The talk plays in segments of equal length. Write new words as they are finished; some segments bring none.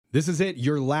This is it.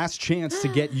 Your last chance to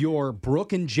get your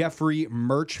Brooke and Jeffrey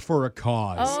merch for a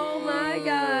cause. Oh, my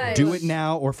gosh. Do it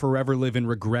now or forever live in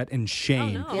regret and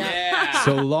shame. Oh, no. Yeah.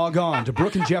 So log on to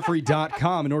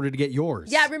brookeandjeffrey.com in order to get yours.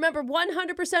 Yeah, remember,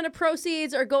 100% of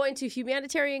proceeds are going to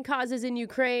humanitarian causes in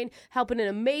Ukraine, helping an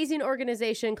amazing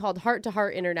organization called Heart to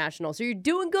Heart International. So you're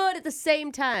doing good at the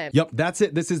same time. Yep, that's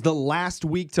it. This is the last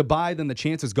week to buy. Then the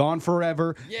chance is gone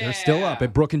forever. They're still up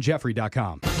at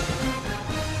brookeandjeffrey.com.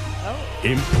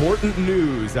 Important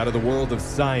news out of the world of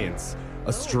science.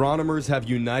 Astronomers have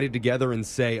united together and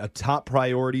say a top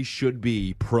priority should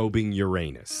be probing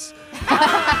Uranus.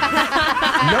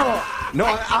 No,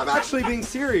 I'm actually being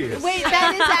serious. Wait,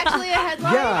 that is actually a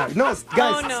headline? Yeah, no,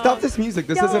 guys, Oh, no. stop this music.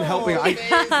 This isn't helping.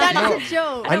 That is a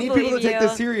joke. I need people to take you.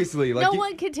 this seriously. Like, No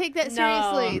one can take that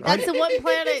seriously. No. That's the one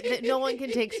planet that no one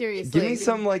can take seriously. give me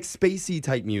some like spacey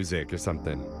type music or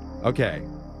something. Okay.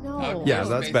 No. Yeah,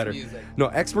 that's Space better. music. No,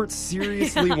 experts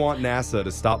seriously want NASA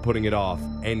to stop putting it off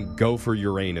and go for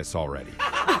Uranus already.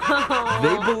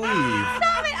 They believe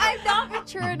Stop it. I'm not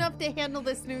mature enough to handle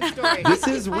this news story. this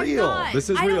is real. not. This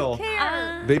is I real. don't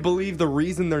care. They believe the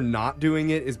reason they're not doing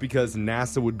it is because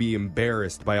NASA would be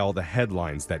embarrassed by all the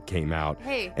headlines that came out,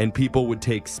 Hey. and people would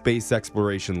take space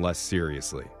exploration less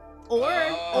seriously. Or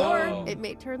Oh. it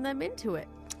may turn them into it.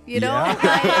 You know?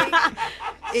 Yeah. Like,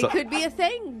 it So- could be a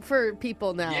thing for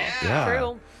people now. Yeah.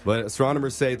 True. But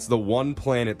astronomers say it's the one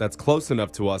planet that's close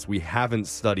enough to us we haven't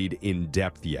studied in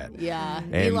depth yet. Yeah.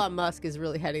 And- Elon Musk is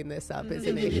really heading this up,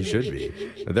 isn't He he? should be.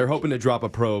 They're hoping to drop a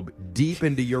probe deep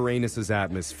into Uranus's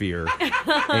atmosphere,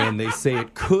 and they say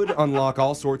it could unlock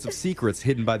all sorts of secrets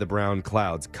hidden by the brown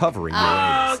clouds covering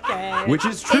Uranus. Okay. Which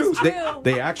is true. It's true.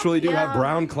 They actually do have Yeah.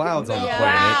 brown clouds on the Yeah.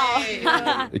 planet.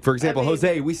 Wow. Like, for example,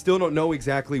 Jose, we still don't know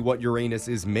exactly what Uranus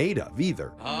is made of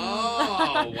either.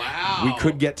 Oh, wow. We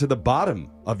could get to the bottom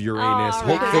of Uranus, All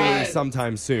right. hopefully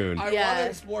sometime soon. I Yeah. want to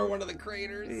explore one of the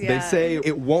craters. They say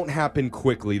it won't happen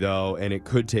quickly, though, and it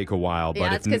could take a while. Yeah,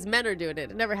 But it's because men are doing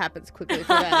it. It never happens quickly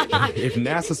for them. if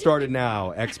NASA started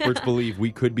now, experts believe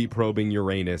we could be probing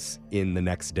Uranus in the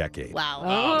next decade. Wow. Oh,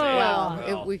 man. Wow.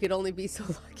 Well. If we could only be so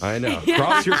lucky. I know.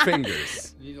 Cross your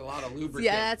fingers. You need a lot of lubricant.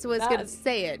 Yeah, that's what I was going to That's-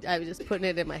 say it. I was just putting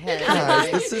it in my head.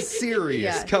 Guys, this is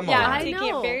serious. Yeah. Come Yeah, on. I'm taking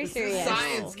know. it very This is serious.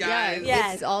 Science, Yeah, guys.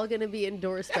 Yes. it's all going to be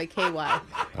endorsed by KY.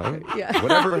 All right. Yeah.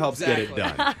 Whatever helps get it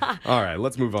Exactly. done. All right,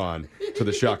 let's move on to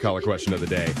the shot collar question of the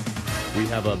day. We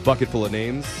have a bucket full of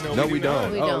names. No, we do not.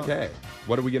 don't. We Oh, don't. okay.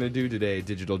 What are we going to do today,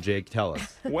 Digital Jake? Tell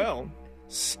us. Well,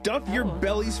 stuff your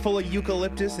bellies full of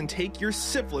eucalyptus and take your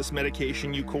syphilis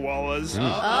medication, you koalas.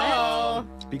 Oh.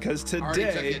 Because Already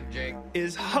took today it, Jake.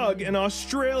 is Hug an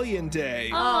Australian Day.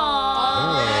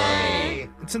 Hey.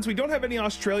 And since we don't have any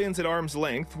Australians at arm's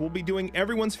length, we'll be doing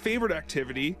everyone's favorite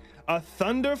activity, a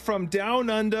Thunder from Down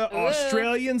Under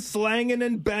Australian slangin'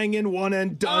 and bangin' one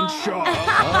and done shot.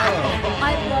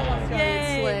 I love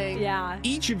Australian slang. Yeah.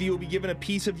 Each of you will be given a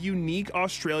piece of unique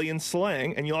Australian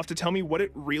slang, and you'll have to tell me what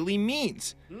it really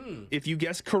means. If you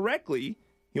guess correctly,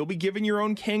 you'll be given your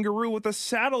own kangaroo with a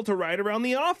saddle to ride around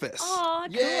the office. Aw,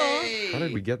 cool. Yay. How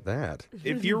did we get that?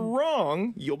 If you're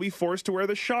wrong, you'll be forced to wear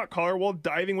the shot collar while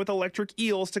diving with electric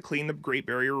eels to clean the Great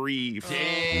Barrier Reef.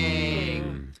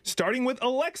 Dang. Starting with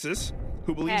Alexis,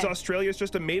 who believes Hey. Australia is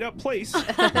just a made-up place.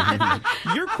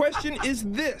 Your question is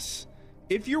this.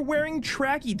 If you're wearing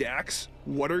tracky dacks,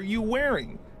 what are you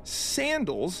wearing?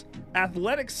 Sandals,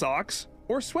 athletic socks,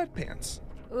 or sweatpants?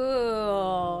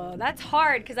 Ooh, that's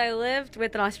hard because I lived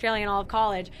with an Australian all of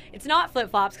college. It's not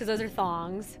flip-flops because those are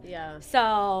thongs. Yeah.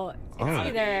 So it's Oh.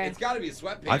 either... It's got to be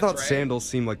sweatpants, I thought right? sandals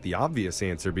seemed like the obvious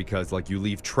answer because, like, you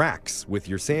leave tracks with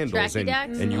your sandals Tracky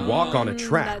dacks? and you walk on a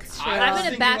track. That's true. I I'm was going to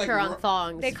thinking, back like, her on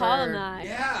thongs. They call them for- that.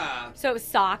 Yeah. So it was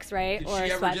socks, right? Did or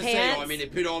she ever sweatpants. just say, oh, I mean, they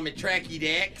put on my tracky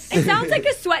decks? It sounds like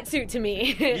a sweatsuit to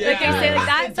me. Like I say like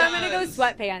that, It so I'm gonna go does.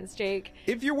 sweatpants, Jake.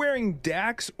 If you're wearing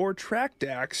dacks or track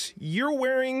dacks, you're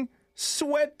wearing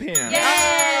sweatpants.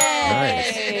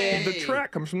 Nice. The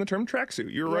track comes from the term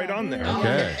tracksuit. You're right on there.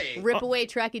 Okay. Rip away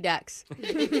tracky dacks.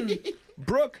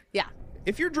 Brooke, Yeah.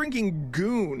 if you're drinking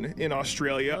goon in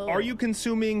Australia, are you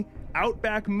consuming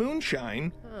Outback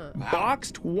moonshine,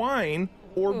 boxed wine,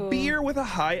 or beer with a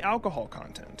high alcohol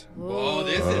content? Whoa,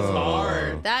 this is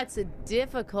hard. That's a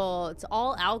difficult. It's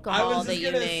all I alcohol was that just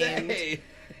you going to named. say.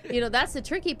 You know, that's the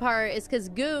tricky part is because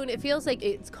goon, it feels like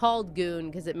it's called goon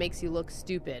because it makes you look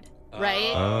stupid,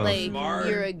 right? Oh. Like Smart.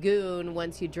 you're a goon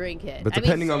once you drink it. But I mean,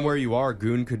 depending on where you are,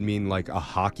 goon could mean like a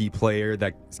hockey player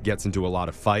that gets into a lot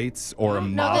of fights or a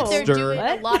know that they're mobster. doing a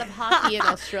What? lot of hockey in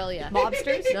Australia.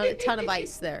 Mobsters? Not a ton of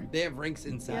ice there. They have rinks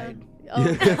inside. Oh.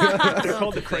 They're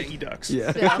called the Crikey Ducks.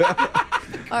 Yeah.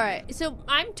 All right. So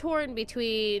I'm torn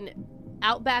between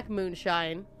Outback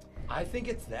Moonshine. I think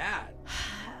it's that.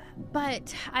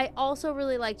 But I also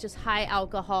really like just high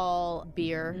alcohol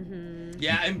beer.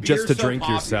 Yeah, and Just to beer's so drink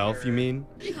yourself, popular. you mean?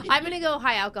 I'm going to go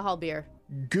high alcohol beer.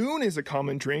 Goon is a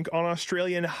common drink on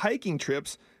Australian hiking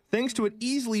trips thanks to it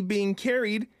easily being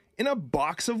carried in a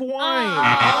box of wine.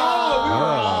 Oh, we were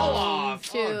all off.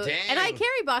 Shoot. Oh, dang. And I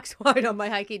carry box wine on my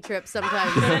hiking trips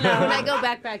sometimes when I go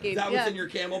backpacking. That yeah. was in your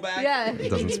camelback? Yeah. It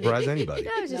doesn't surprise anybody.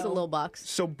 That was just a little box.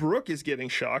 So Brooke is getting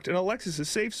shocked and Alexis is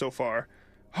safe so far.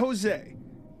 Jose,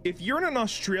 if you're in an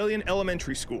Australian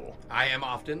elementary school I am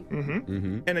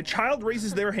often. and a child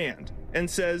raises their hand and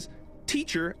says,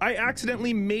 "Teacher, I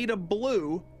accidentally made a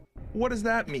blue," what does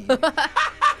that mean?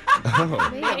 Well,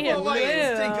 my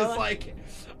instinct is like,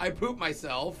 I poop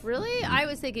myself. Really? I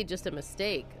was thinking just a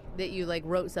mistake that you like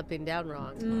wrote something down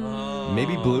wrong.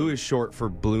 Maybe blue is short for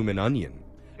bloomin' onion.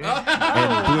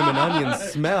 And bloomin' onions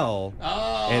smell.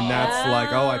 And that's like,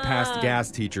 oh, I passed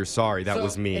gas, teacher. Sorry, that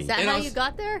was me. Is that And how I was- you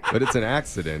got there? But it's an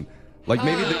accident. Like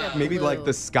maybe blue. like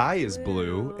the sky is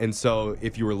blue, and so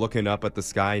if you were looking up at the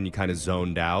sky and you kind of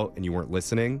zoned out and you weren't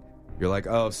listening, you're like,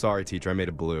 oh, sorry, teacher, I made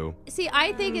a blue. See,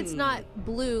 I think it's not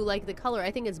blue like the color. I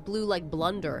think it's blue like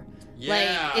blunder.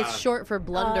 Yeah. Like it's short for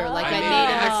blunder. Like I made made an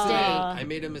a accident. mistake. I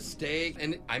made a mistake,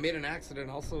 and I made an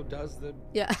accident also does the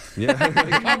Yeah. Yeah. it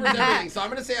covers everything. So I'm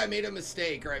gonna say I made a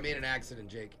mistake or I made an accident,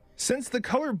 Jake. Since the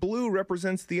color blue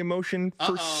represents the emotion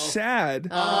for sad,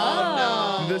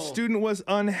 Oh no. the student was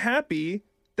unhappy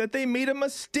that they made a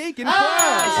mistake in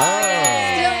class. Still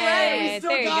right.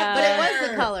 There you go. But it was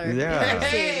the color. Yeah.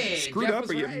 Hey, Screwed Jeff up, was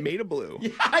but you right. made a blue. Yeah,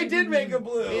 I did make a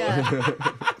blue. Yeah.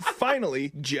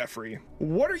 Finally, Jeffrey,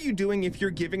 what are you doing if you're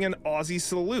giving an Aussie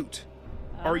salute?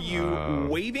 Are you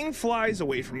waving flies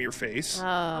away from your face,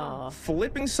 Oh.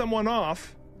 flipping someone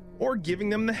off, or giving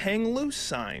them the hang loose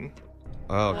sign?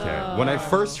 Okay. When I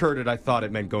first heard it, I thought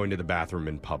it meant going to the bathroom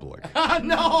in public.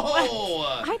 No.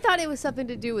 I thought it was something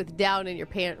to do with down in your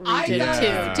pant I region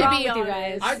thought- too. To Wrong be with you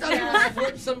honest. guys. I thought it was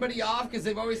flip somebody off because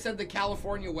they've always said the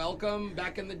California welcome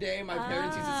back in the day. My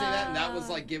parents used to say that, and that was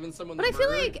like giving someone But the I feel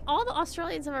bird. like all the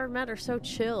Australians I've ever met are so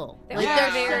chill. They Like,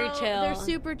 are they're very so- chill. They're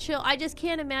super chill. I just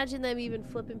can't imagine them even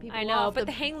flipping people I know, off. but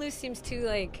the hang loose seems too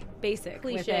like basic.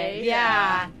 with Cliche. it.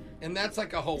 Yeah. And that's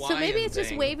like a Hawaiian so maybe it's just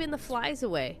thing. waving the flies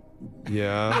away.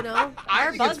 Yeah. You know? I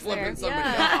Our think it's bugs flipping there. somebody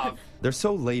Yeah. off. They're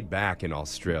so laid back in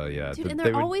Australia. Dude, that and they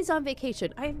they're would- always on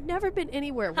vacation. I've never been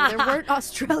anywhere where there weren't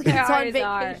Australians They on always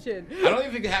are. vacation. I don't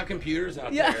even think they have computers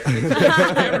out Yeah.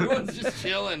 there. Everyone's just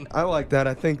chilling. I like that.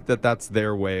 I think that that's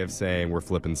their way of saying we're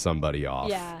flipping somebody off.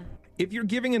 Yeah. If you're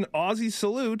giving an Aussie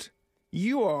salute,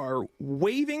 you are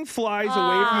waving flies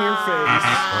away from your face.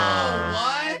 Oh,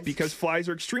 what? Because flies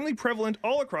are extremely prevalent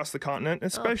all across the continent,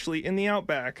 especially in the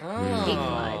outback. Hate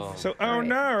flies. So,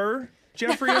 no,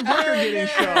 Jeffrey and Brooke are getting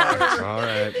shocked. All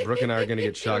right. Brooke and I are going to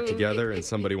get shocked together, and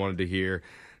somebody wanted to hear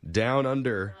Down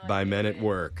Under by Men at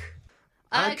Work.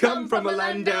 I come from a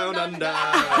land down under,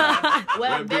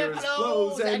 where beer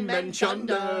flows and men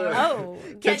chunder. Oh.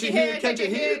 Can't you hear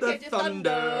the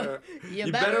thunder? You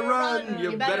better run,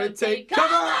 you better take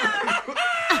cover.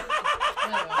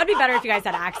 That'd be better if you guys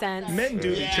had accents. Men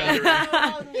do each other.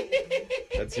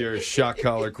 That's your shock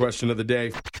collar question of the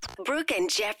day. Brooke and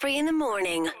Jeffrey in the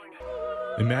morning.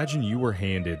 Imagine you were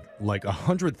handed like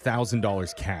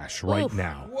 $100,000 cash right Oof.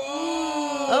 now.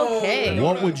 Okay.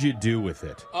 What would you do with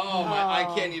it? Oh my!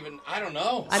 I can't even. I don't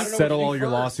know. I don't know Settle what to all do your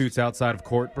first. lawsuits outside of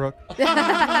court, Brooke?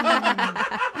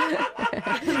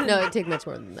 No, it'd take much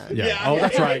more than that. Yeah. Yeah, Oh, yeah,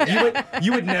 that's right.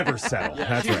 You would never settle.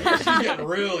 That's right. She's getting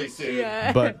really sued.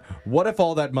 But what if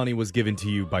all that money was given to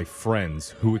you by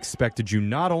friends who expected you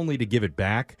not only to give it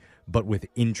back, but with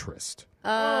interest?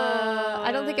 I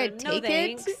don't think I'd No take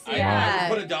thanks. it. I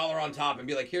would put $1 on top and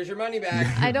be like, "Here's your money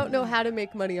back." I don't know how to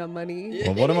make money on money.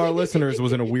 Well, one of our listeners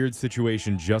was in a weird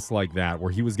situation just like that,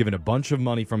 where he was given a bunch of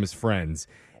money from his friends,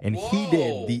 and he Whoa.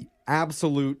 did the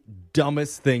absolute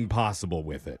dumbest thing possible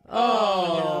with it.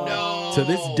 Oh no! To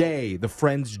this day, the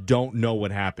friends don't know what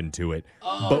happened to it,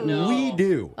 but no. we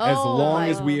do, as Oh, long my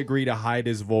as we agree to hide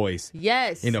his voice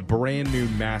Yes. in a brand new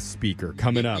mass speaker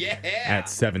coming up Yeah. at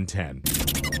 7:10.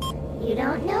 You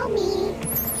don't know me.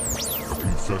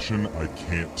 Confession I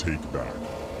can't take back.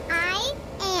 I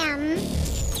am.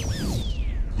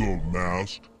 The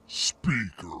Masked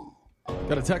Speaker.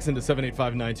 Got a text into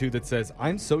 78592 that says,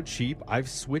 I'm so cheap, I've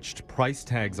switched price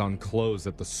tags on clothes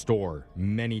at the store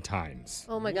many times.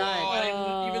 Oh my Oh, god.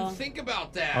 I didn't even think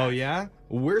about that. Oh, yeah?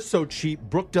 We're so cheap,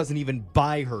 Brooke doesn't even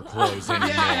buy her clothes anymore.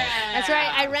 That's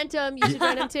right. I rent them. You should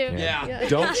rent them too. Yeah.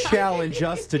 Don't challenge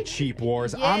us to cheap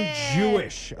wars. I'm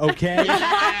Jewish, okay?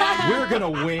 We're gonna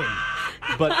win.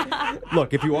 But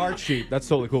look, if you are cheap, that's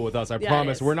totally cool with us. I Yeah, it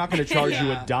promise is. we're not going to charge you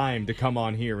Yeah. a dime to come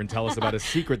on here and tell us about a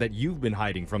secret that you've been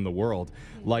hiding from the world.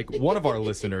 Like one of our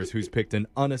listeners who's picked an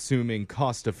unassuming,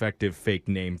 cost-effective fake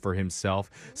name for himself,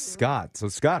 Scott. So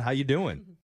Scott, how you doing?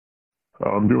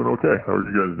 I'm doing okay. How are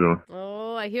you guys doing?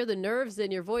 Oh, I hear the nerves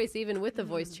in your voice, even with the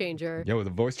voice changer. Yo,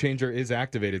 the voice changer is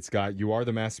activated, Scott. You are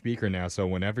the mass speaker now, so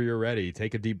whenever you're ready,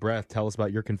 take a deep breath. Tell us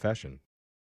about your confession.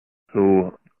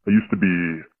 So I used to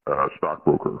be a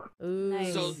stockbroker. Ooh.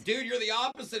 Nice. So, dude, you're the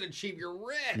opposite of cheap. You're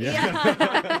rich. Yeah.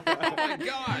 Oh my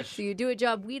gosh. So you do a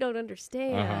job we don't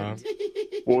understand. Uh-huh.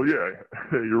 Well, yeah,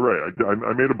 you're right.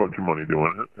 I made a bunch of money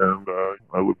doing it, and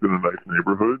I lived in a nice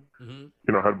neighborhood. Mm-hmm.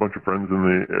 You know, I had a bunch of friends in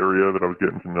the area that I was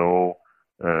getting to know,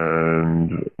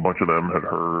 and a bunch of them had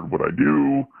heard what I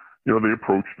do. You know, they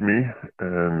approached me,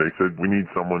 and they said, we need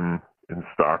someone in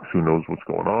stocks who knows what's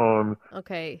going on.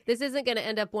 Okay. This isn't going to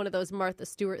end up one of those Martha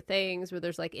Stewart things where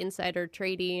there's like insider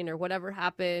trading or whatever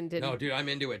happened. And No, dude, I'm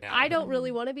into it now. I don't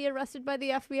really want to be arrested by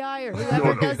the FBI or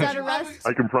whoever does that arrest.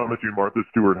 I can promise you Martha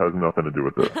Stewart has nothing to do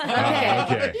with this.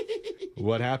 Okay.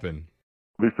 What happened?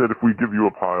 They said, if we give you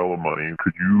a pile of money,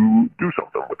 could you do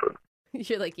something with it?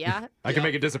 You're like, yeah. I can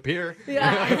make it disappear.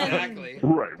 Yeah. Exactly.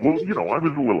 Right. Well, you know, I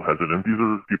was a little hesitant. These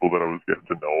are people that I was getting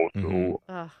to know, so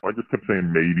Ugh. I just kept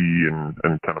saying maybe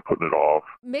and kind of putting it off.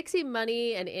 Mixing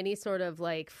money and any sort of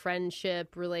like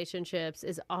friendship, relationships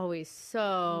is always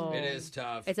so. It is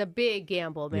tough. It's a big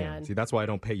gamble, Yeah. man. See, that's why I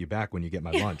don't pay you back when you get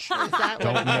my lunch. Is that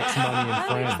Don't what- mix money and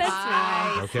friends.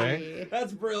 I Okay. see.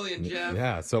 That's brilliant, Jeff.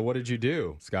 Yeah. So what did you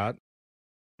do, Scott?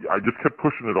 I just kept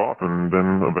pushing it off, and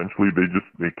then eventually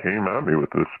they came at me with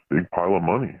this big pile of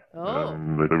money. Oh.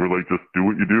 And they were like, just do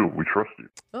what you do. We trust you.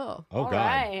 Oh. Oh, All God.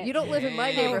 right. You don't live in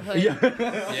my Damn. neighborhood.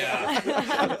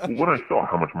 Yeah. When I saw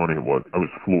how much money it was, I was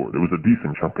floored. It was a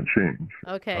decent chunk of change.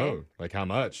 Okay. Oh, like how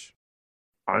much?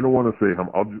 I don't want to say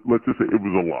let's just say it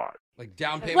was a lot. Like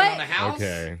down payment What? on a house?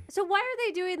 Okay. So why are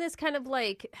they doing this kind of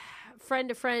like friend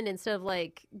to friend instead of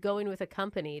like going with a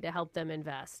company to help them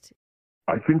invest?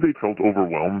 I think they felt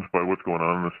overwhelmed by what's going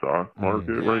on in the stock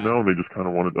market right now, and they just kind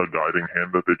of wanted a guiding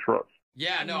hand that they trust.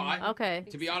 Yeah, no, Okay.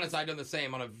 to be honest, I've done the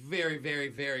same on a very, very,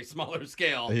 very smaller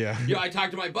scale. Yeah. You know, I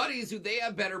talk to my buddies who they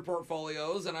have better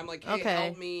portfolios, and I'm like, hey, Okay.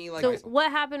 help me. Like, So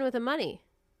what happened with the money?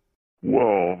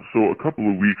 Well, so a couple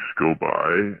of weeks go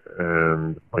by,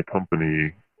 and my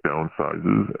company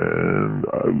downsizes, and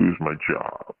I lose my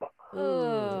job.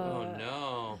 oh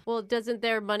no. Well, doesn't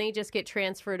their money just get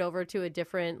transferred over to a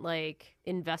different like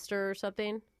investor or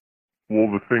something? Well,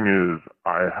 the thing is,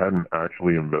 I hadn't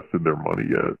actually invested their money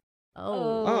yet.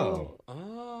 Oh. Oh.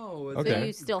 Oh, is Okay. it So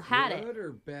you still had it. good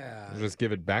or bad? Just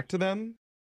give it back to them?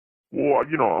 Well,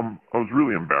 you know, I was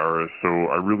really embarrassed, so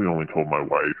I really only told my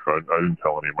wife. I didn't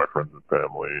tell any of my friends and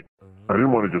family. I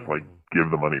didn't want to just, like, give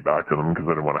the money back to them because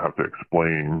I didn't want to have to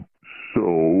explain.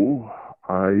 So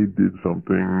I did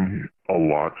something a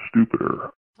lot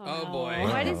stupider. Oh, boy.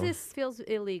 Why does Uh-oh. this feel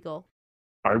illegal?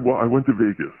 I went to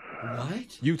Vegas.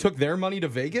 What? You took their money to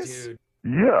Vegas? Dude.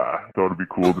 Yeah, thought it'd be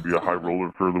cool to be a high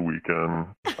roller for the weekend.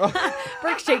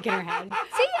 Brooke's shaking her head.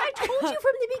 See, I told you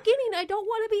from the beginning I don't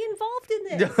want to be involved in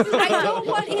this. I don't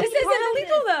want any This isn't part of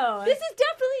illegal, this. though. This is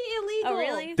definitely illegal. Oh,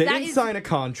 really? They That didn't is- sign a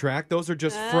contract. Those are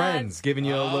just friends giving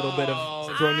you a little bit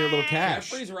of, throwing you a little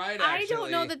cash. Jeffrey's right, I actually. don't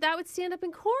know that would stand up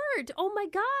in court. Oh my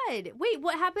God. Wait,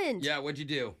 what happened? Yeah, what'd you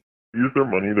do? Used their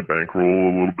money to bankroll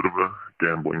a little bit of a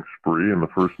gambling spree, and the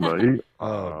first night,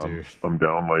 Oh, dude. I'm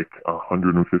down like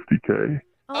 150K.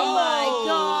 Oh my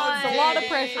God. It's a lot of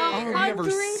pressure. I've never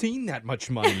 100? seen that much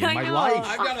money in I my know. life.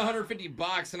 I've got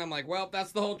 $150, and I'm like, well,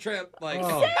 that's the whole trip. Like,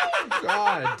 Oh,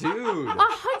 God, dude.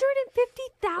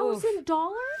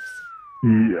 $150,000?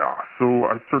 Yeah, so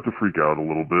I start to freak out a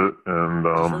little bit, and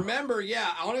just remember,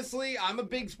 yeah, honestly, I'm a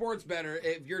big sports bettor.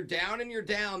 If you're down and you're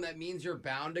down, that means you're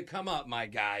bound to come up, my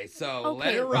guy. So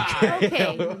let it ride.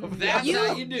 Okay. That's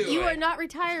how you do it. You are not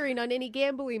retiring on any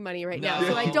gambling money right now, No.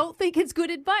 so I don't think it's good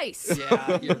advice.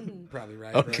 Yeah, you're probably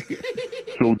right, bro.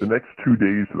 so the next 2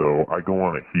 days, though, I go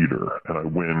on a heater, and I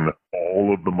win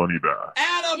all of the money back.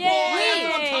 Attaboy! Yay!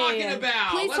 That's what I'm talking about.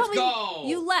 Please Let's tell go. me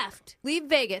you left. Leave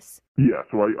Vegas. Yeah,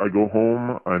 so I go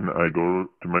home, and I go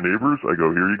to my neighbors. I go,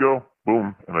 here you go.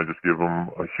 Boom. And I just give them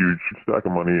a huge stack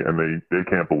of money, and they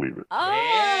can't believe it. Oh,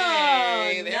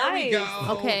 Hey, there nice. we go.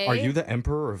 Okay. Are you the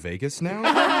emperor of Vegas now?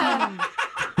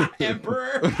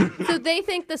 Emperor? So they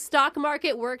think the stock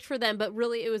market worked for them, but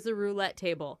really it was the roulette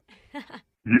table.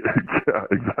 Yeah,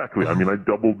 exactly. I mean, I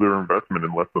doubled their investment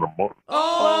in less than a month.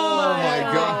 Oh, my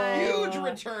God. Huge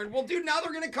return. Well, dude, now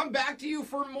they're going to come back to you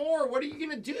for more. What are you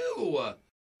going to do?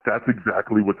 That's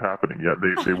exactly what's happening. Yeah,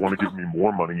 they want to give me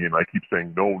more money, and I keep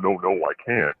saying, no, I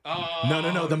can't.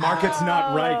 No. The market's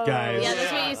not right, guys. Yeah,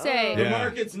 that's what you say. The Yeah.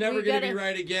 market's never You going to gotta- be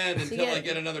right again until I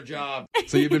get another job.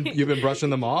 So you've been brushing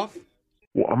them off?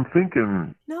 Well, I'm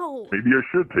thinking No. maybe I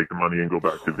should take the money and go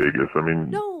back to Vegas. I mean,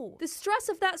 No. The stress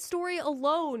of that story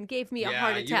alone gave me a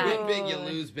heart You attack. win big, you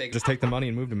lose big. Just take the money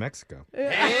and move to Mexico.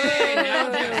 Hey,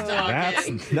 now Jeff's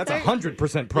talking. That's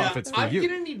 100% profits for I'm you.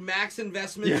 going to need max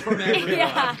investments from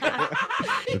everyone.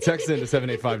 Text in to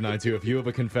 78592 if you have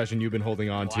a confession you've been holding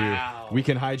on to. Wow. We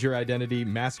can hide your identity,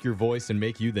 mask your voice, and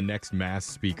make you the next mass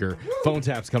speaker. Phone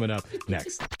taps coming up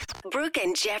next. Brooke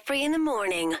and Jeffrey in the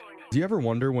morning. Do you ever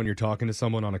wonder when you're talking to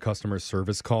someone on a customer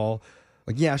service call,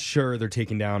 like, yeah, sure, they're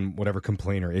taking down whatever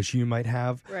complaint or issue you might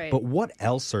have, Right. but what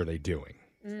else are they doing?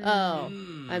 Oh,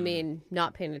 I mean,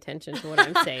 not paying attention to what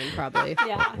I'm saying, probably.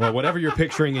 Yeah. Well, whatever you're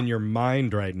picturing in your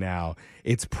mind right now,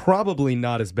 it's probably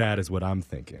not as bad as what I'm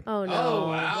thinking. Oh, no. Oh,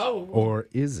 wow. Or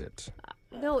is it?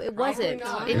 No, it wasn't.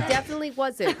 not. It definitely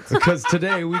wasn't. Because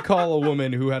today we call a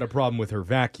woman who had a problem with her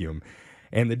vacuum.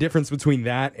 And the difference between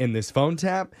that and this phone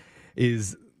tap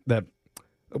is that,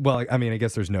 well, I mean, I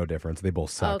guess there's no difference. They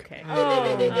both suck. Okay.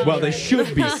 Well, they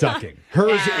should be sucking.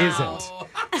 Hers isn't.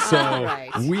 So right.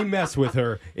 we mess with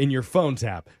her in your phone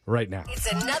tap right now. It's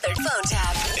another phone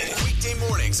tap. Weekday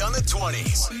mornings on the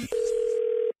 20s.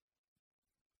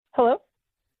 Hello?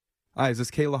 Hi, is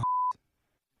this Kayla?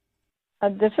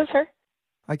 This is her.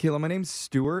 Hi, Kayla. My name's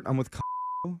Stuart. I'm with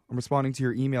I'm responding to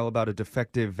your email about a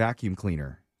defective vacuum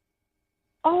cleaner.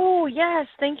 Oh, yes.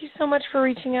 Thank you so much for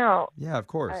reaching out. Yeah, of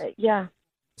course. Yeah.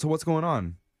 So what's going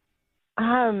on?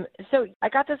 So I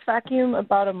got this vacuum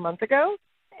about a month ago,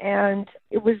 and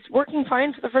it was working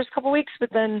fine for the first couple weeks, but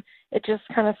then it just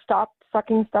kind of stopped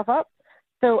sucking stuff up.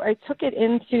 So I took it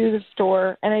into the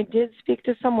store, and I did speak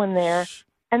to someone there,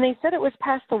 and they said it was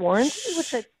past the warranty,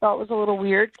 which I thought was a little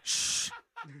weird.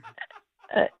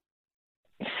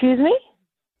 Excuse me?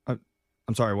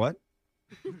 I'm sorry, what?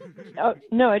 Oh,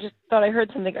 no, I just thought I heard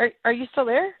something. Are you still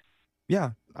there?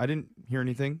 Yeah, I didn't hear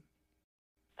anything.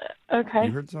 Okay.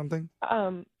 You heard something?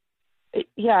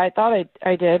 Yeah, I thought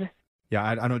I did. Yeah,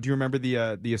 I don't. Do you remember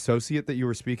the associate that you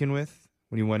were speaking with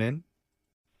when you went in?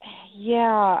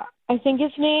 Yeah, I think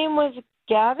his name was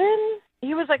Gavin.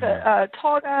 He was like a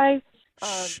tall guy,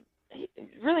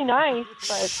 really nice.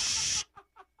 But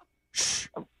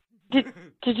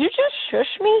did you just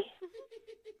shush me?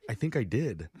 I think I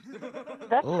did.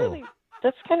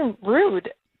 That's kind of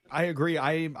rude. I agree.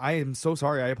 I am so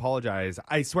sorry. I apologize.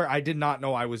 I swear I did not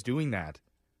know I was doing that.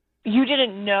 You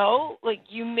didn't know? Like,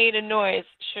 you made a noise.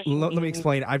 Let me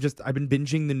explain. I've been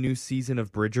binging the new season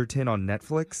of Bridgerton on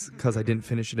Netflix because I didn't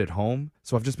finish it at home.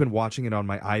 So I've just been watching it on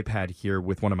my iPad here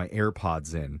with one of my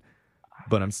AirPods in.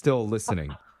 But I'm still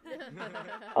listening.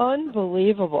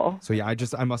 Unbelievable. So yeah,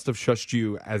 I must have shushed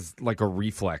you as like a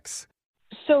reflex.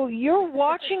 So you're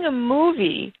watching a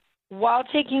movie while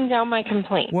taking down my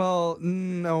complaint. Well,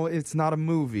 no, it's not a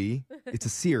movie. It's a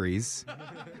series.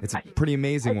 It's a pretty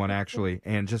amazing one, actually.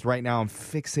 And just right now, I'm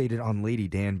fixated on Lady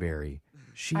Danbury.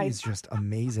 She is just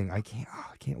amazing. I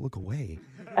can't look away.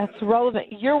 That's relevant.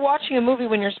 You're watching a movie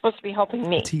when you're supposed to be helping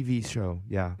me. A TV show,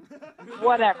 yeah.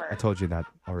 Whatever. I told you that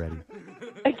already.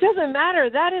 It doesn't matter.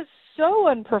 That is so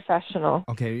unprofessional.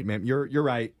 Okay, ma'am, you're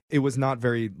right. It was not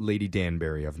very Lady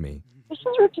Danbury of me. This is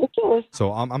ridiculous.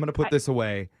 So I'm going to put this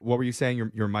away. What were you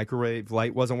saying? Your microwave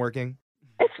light wasn't working?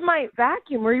 It's my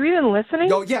vacuum. Were you even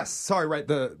listening? Oh, yes. Sorry, right.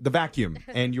 The vacuum.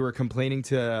 And you were complaining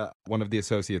to one of the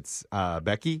associates,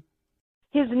 Becky?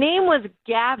 His name was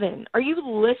Gavin. Are you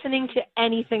listening to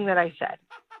anything that I said?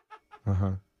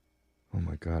 Uh-huh. Oh,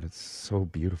 my God. It's so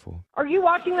beautiful. Are you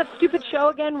watching that stupid show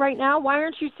again right now? Why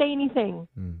aren't you saying anything?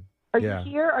 Are you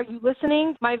here? Are you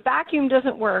listening? My vacuum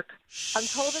doesn't work. I'm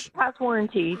told it's past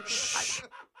warranty.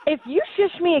 If you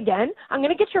shush me again, I'm going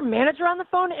to get your manager on the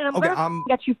phone and I'm going to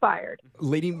get you fired.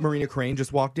 Lady Marina Crane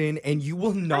just walked in, and you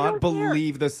will not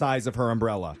believe the size of her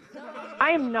umbrella.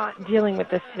 I am not dealing with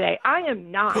this today. I am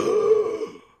not.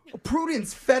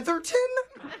 Prudence Featherton?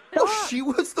 Oh, she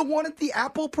was the one at the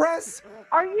Apple Press?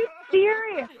 Are you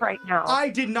serious right now? I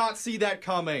did not see that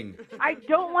coming. I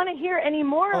don't want to hear any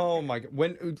more. Oh, my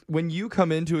God. When you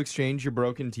come in to exchange your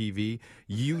broken TV,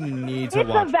 you need to it's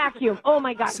watch. a vacuum. Oh,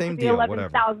 my God. Same the deal,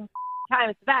 11,000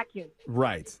 times vacuum.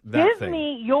 Right. That Give thing.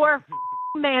 me your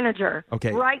manager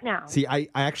right now. See, I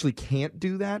actually can't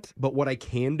do that, but what I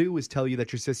can do is tell you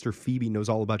that your sister Phoebe knows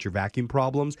all about your vacuum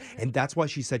problems, and that's why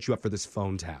she set you up for this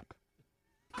phone tap.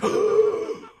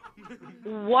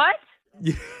 What?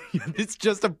 It's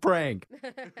just a prank.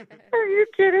 Are you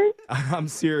kidding? I'm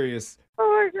serious.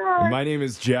 Oh, my God. My name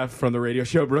is Jeff from the radio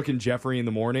show Brooke and Jeffrey in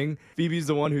the Morning. Phoebe's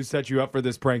the one who set you up for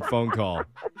this prank phone call.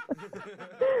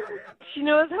 She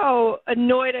knows how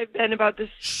annoyed I've been about this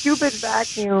stupid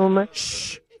vacuum.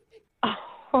 Shh.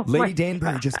 Oh, Lady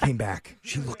Danbury just came back.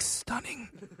 She looks stunning.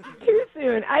 too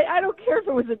soon. I don't care if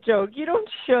it was a joke. You don't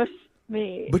shush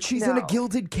me. But she's in a No.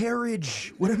 gilded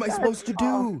carriage. What am I supposed to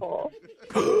do? Awful.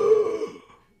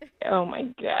 Oh, my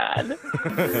God.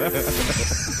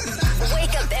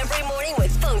 Wake up every morning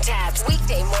with phone taps.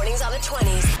 Weekday mornings on the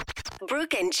 20s.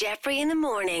 Brooke and Jeffrey in the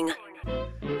morning.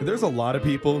 There's a lot of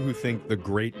people who think the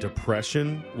Great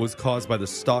Depression was caused by the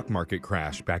stock market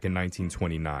crash back in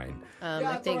 1929.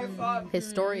 I think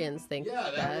historians think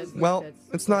that. Well,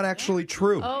 it's not actually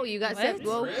true. Oh, you got said.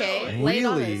 Okay. Lay it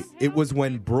on Really, us. it was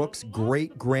when Brooke's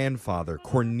great-grandfather,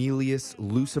 Cornelius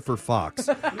Lucifer Fox,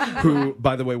 who,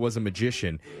 by the way, was a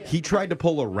magician, he tried to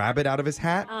pull a rabbit out of his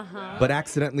hat, but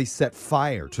accidentally set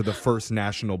fire to the First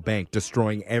National Bank,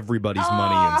 destroying everybody's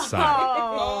money inside.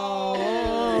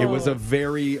 It was a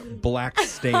very black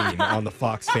stain on the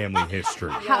Fox family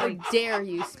history. How dare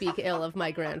you speak ill of my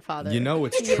grandfather? You know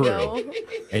it's You true. know?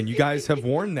 And you guys have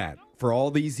worn that for all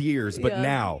these years, but Yeah.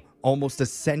 now, almost a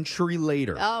century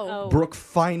later, Oh. Brooke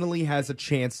finally has a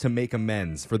chance to make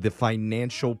amends for the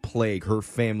financial plague her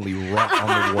family wrought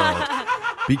on the world.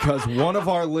 Because one of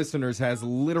our listeners has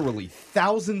literally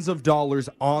thousands of dollars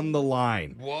on the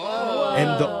line. Whoa.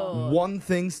 And the one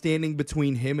thing standing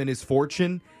between him and his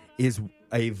fortune is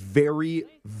a very,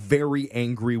 very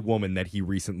angry woman that he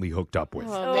recently hooked up with.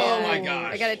 Oh, man. my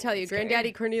gosh. I got to tell you,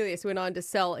 Granddaddy Cornelius went on to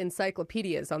sell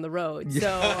encyclopedias on the road. So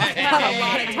I've had a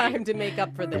lot of time to make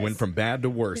up for this. It went from bad to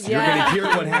worse. Yeah. You're going to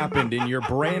hear what happened in your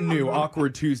brand new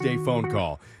Awkward Tuesday phone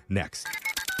call next.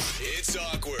 It's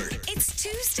awkward. It's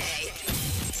Tuesday.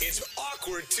 It's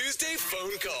Awkward Tuesday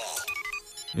phone call.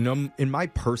 You know, in my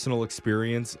personal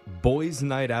experience, boys'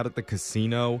 night out at the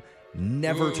casino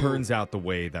never turns out the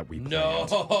way that we planned. No,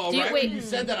 Do you- right wait. when you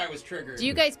said that, I was triggered. Do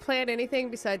you guys plan anything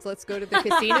besides let's go to the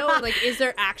casino? Like, is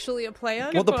there actually a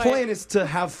plan? Well, the plan is to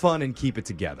have fun and keep it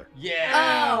together.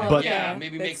 Yeah. Oh, But- yeah,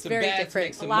 maybe make That's some very bets, different.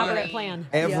 make some Elaborate money. plan.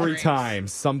 Every Drinks. time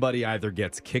somebody either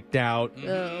gets kicked out,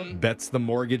 bets the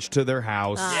mortgage to their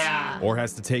house, Yeah. or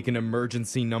has to take an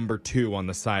emergency number 2 on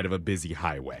the side of a busy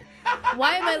highway.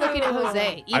 Why am I looking at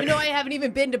Jose? Even though I haven't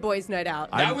even been to boys' night out.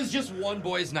 That was just one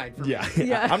boys' night for me.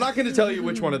 Yeah. I'm not going to tell you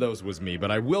which one of those was me,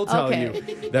 but I will tell Okay.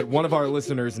 you that one of our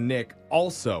listeners, Nick,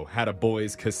 also had a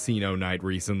boys' casino night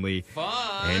recently. Fun.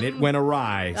 And it went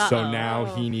awry, so Uh-oh. now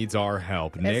he needs our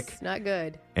help. Nick, It's not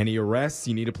good. any arrests?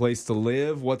 You need a place to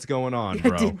live? What's going on,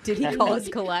 bro? Did he call us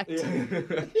collect?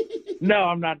 No,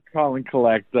 I'm not calling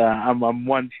collect. I'm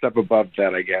one step above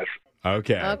that, I guess.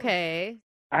 Okay. Okay.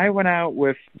 I went out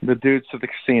with the dudes to the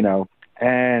casino,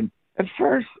 and at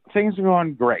first things were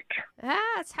going great.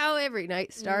 That's how every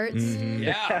night starts. Mhm.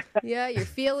 Yeah. Yeah, you're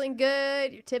feeling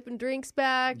good. You're tipping drinks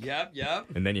back. Yep.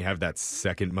 And then you have that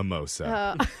second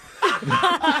mimosa.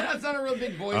 That's not a real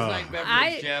big boys' night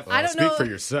beverage, Jeff. I don't Speak know for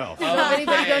yourself. if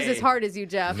anybody goes Okay. as hard as you,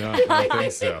 Jeff. No, I don't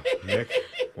think so. Nick,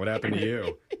 what happened to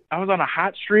you? I was on a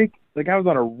hot streak. Like, I was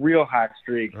on a real hot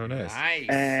streak. Oh, nice. Nice.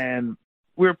 And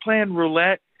we were playing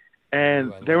roulette, and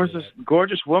Ooh, I there love was this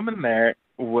gorgeous woman there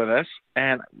with us,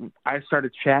 and I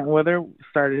started chatting with her,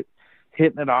 started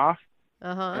hitting it off,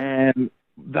 Uh-huh. and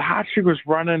the hot streak was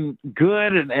running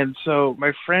good, and so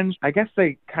my friends, I guess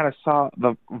they kind of saw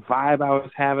the vibe I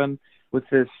was having with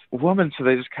this woman, so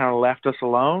they just kind of left us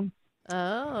alone.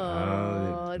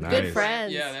 Oh, nice. good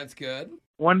friends. Yeah, that's good.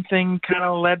 One thing kind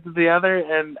of led to the other,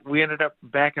 and we ended up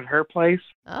back at her place.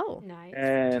 Oh. Nice.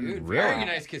 And Dude, very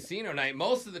nice casino night.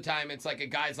 Most of the time, it's like a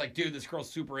guy's like, dude, this girl's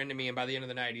super into me. And by the end of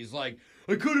the night, he's like,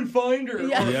 I couldn't find her.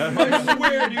 Yeah. Or, Yeah. I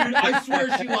swear, dude. I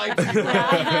swear she likes you.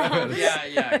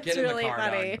 Yeah. Get in really the car,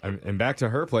 funny. dog. And back to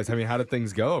her place. I mean, how did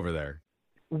things go over there?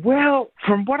 well,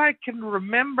 from what I can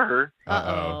remember,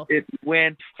 Uh-oh. it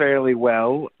went fairly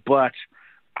well, but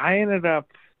I ended up,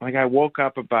 like, I woke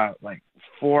up about like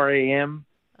 4 a.m.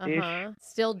 Uh-huh.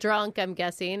 Still drunk, I'm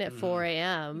guessing, at 4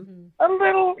 a.m. A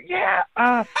little, yeah.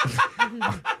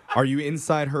 Are you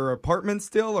inside her apartment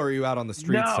still, or are you out on the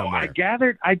street No, somewhere?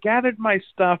 I gathered my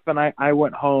stuff, and I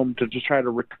went home to just try to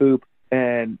recoup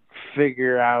and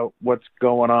figure out what's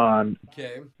going on.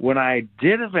 Okay. When I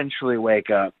did eventually wake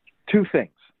up, 2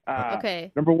 things.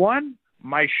 Okay. Number 1,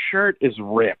 my shirt is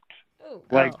ripped,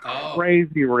 like Oh.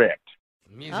 crazy ripped.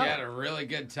 It means you had a really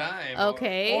good time.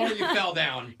 Okay. Or you fell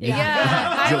down.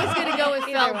 Yeah, I was going to go with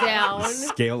fell down.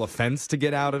 Scale a fence to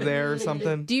get out of there or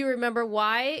something? Do you remember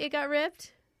why it got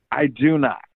ripped? I do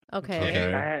not. Okay.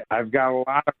 Okay. I've got a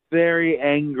lot of very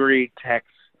angry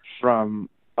texts from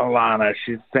Alana.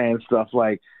 She's saying stuff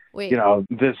like, Wait.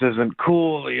 This isn't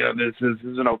cool. This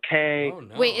isn't okay. Oh,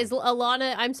 no. Wait, is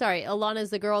Alana, I'm sorry, Alana's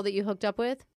the girl that you hooked up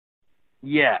with?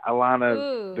 Yeah, Alana,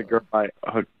 Ooh. the girl I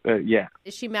hooked. Yeah.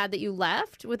 Is she mad that you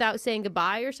left without saying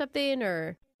goodbye or something,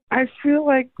 or? I feel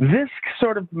like this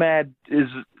sort of mad is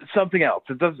something else.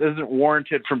 It isn't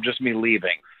warranted from just me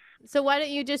leaving. So why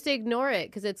don't you just ignore it?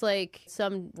 Because it's like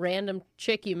some random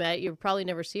chick you met. You'll probably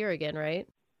never see her again, right?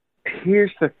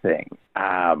 Here's the thing.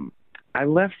 I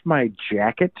left my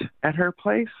jacket at her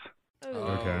place,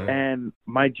 Okay. and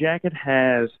my jacket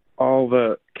has all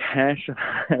the cash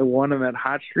I won in that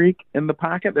hot streak in the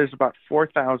pocket. There's about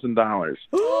 $4,000.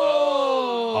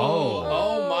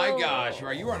 Oh my gosh.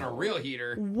 You were on a real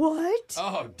heater. What?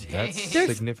 Oh, dang. That's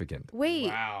significant. Wait,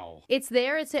 Wow. it's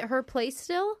there? It's at her place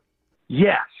still?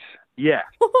 Yes. Yeah.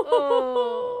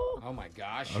 Oh my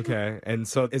gosh. Okay. And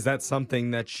so is that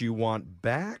something that you want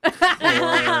back? Or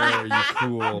are you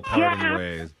cool parting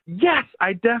ways? Yes,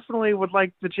 I definitely would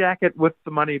like the jacket with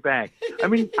the money back. I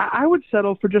mean, I would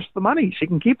settle for just the money. She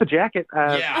can keep the jacket.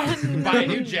 Yeah. Buy a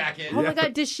new jacket. Oh my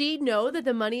God, does she know that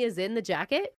the money is in the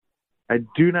jacket? I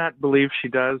do not believe she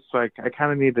does, so I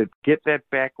kind of need to get that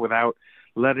back without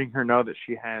letting her know that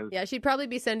she has. Yeah, she'd probably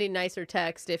be sending nicer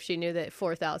text if she knew that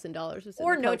 $4,000 was in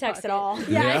Or the no coat text at pocket.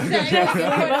 all. Yeah, exactly.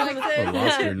 I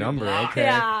lost your number. Okay.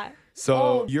 Yeah.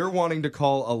 So you're wanting to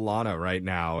call Alana right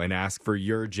now and ask for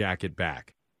your jacket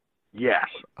back. Yes.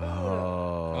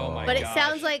 Oh my But it gosh.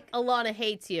 sounds like Alana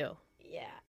hates you. Yeah.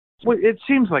 Well, it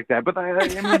seems like that, but I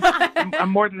mean, I'm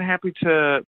more than happy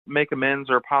to make amends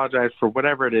or apologize for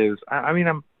whatever it is. I mean,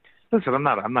 I'm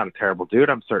not a terrible dude.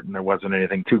 I'm certain there wasn't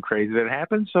anything too crazy that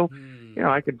happened, so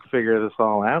I could figure this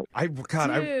all out. I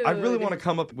really want to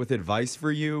come up with advice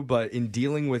for you, but in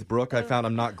dealing with Brooke, I found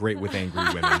I'm not great with angry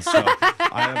women. So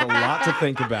I have a lot to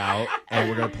think about, and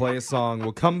we're going to play a song.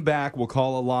 We'll come back. We'll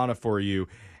call Alana for you,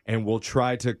 and we'll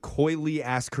try to coyly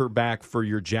ask her back for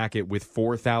your jacket with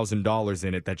 $4,000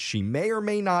 in it that she may or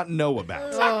may not know about.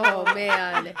 Oh,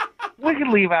 man. We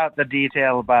can leave out the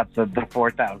detail about the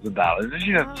 $4,000.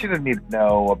 She doesn't need to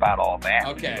know about all that.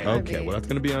 Okay. Okay, well, that's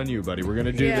going to be on you, buddy. We're going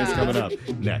to do this coming up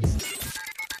next.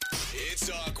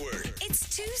 It's awkward.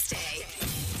 It's Tuesday.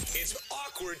 It's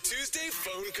Awkward Tuesday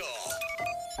phone call.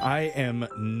 I am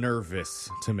nervous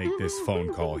to make this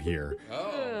phone call here.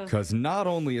 Oh. Because not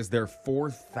only is there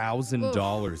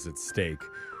 $4,000 at stake,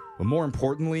 but more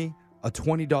importantly, a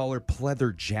 $20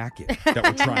 pleather jacket that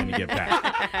we're trying to get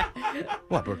back.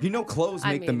 What, Brooke? You know clothes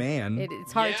make the man.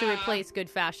 It's hard to replace good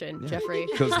fashion, Jeffrey.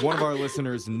 Because one of our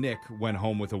listeners, Nick, went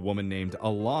home with a woman named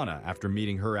Alana after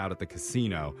meeting her out at the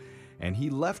casino. And he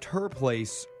left her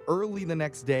place early the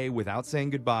next day without saying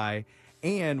goodbye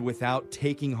and without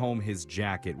taking home his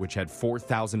jacket, which had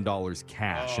 $4,000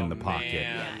 cash in the pocket.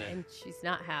 Yeah, and she's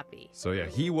not happy. So, yeah,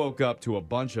 he woke up to a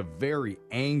bunch of very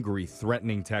angry,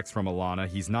 threatening texts from Alana.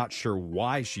 He's not sure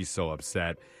why she's so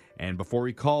upset. And before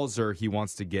he calls her, he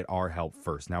wants to get our help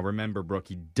first. Now, remember, Brooke,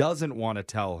 he doesn't want to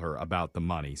tell her about the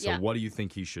money. So what do you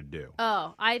think he should do?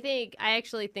 Oh, I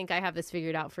actually think I have this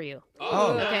figured out for you.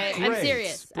 Oh, okay. great. I'm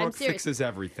serious. Brooke fixes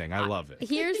everything. I love it.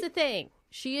 Here's the thing.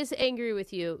 She is angry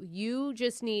with you. You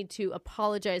just need to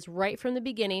apologize right from the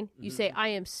beginning. You say, I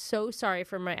am so sorry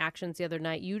for my actions the other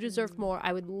night. You deserve more.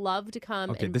 I would love to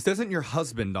come. Okay, and... this isn't your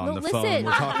husband on the phone. Listen,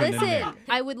 We're talking to Nick.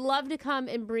 I would love to come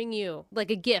and bring you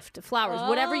like a gift, flowers,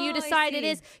 whatever you decide it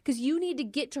is, because you need to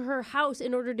get to her house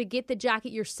in order to get the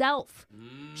jacket yourself.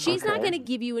 She's not going to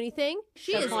give you anything.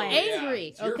 She is angry,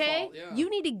 it's your okay? fault, yeah. You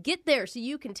need to get there so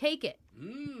you can take it.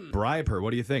 Bribe her.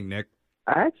 What do you think, Nick?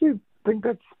 I actually think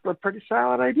that's a pretty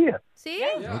solid idea. See?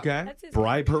 Yeah. Okay.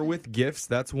 Bribe her with gifts.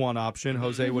 That's one option.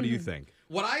 Jose, what do you think?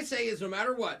 What I say is no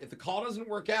matter what, if the call doesn't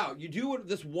work out, you do what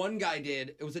this one guy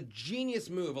did. It was a genius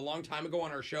move a long time ago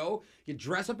on our show. You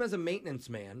dress up as a maintenance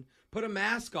man, put a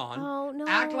mask on,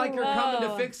 act like you're coming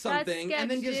to fix something,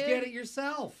 and then just get it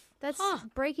yourself. That's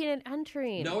breaking and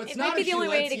entering. No, it's It not. might be if the she only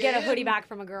way lets to you get a in. hoodie back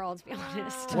from a girl, to be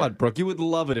honest. What, Brooke? You would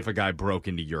love it if a guy broke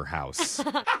into your house.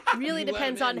 Really You let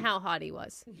depends him on in. how hot he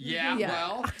was. Yeah,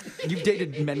 well. You've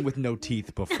dated men with no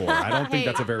teeth before. I don't think Hey,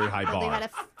 that's a very high They bar. had a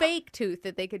fake tooth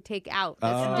that they could take out.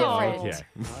 That's different.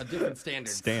 Okay. Different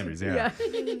standards. Standards, yeah.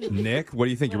 Nick, what do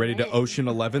you think? You ready to Ocean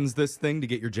 11's this thing to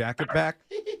get your jacket back?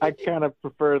 I kind of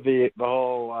prefer the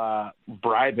whole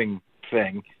bribing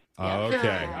thing.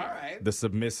 Okay. All right. The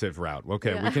submissive route.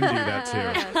 Okay, we can do that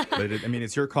too. But I mean,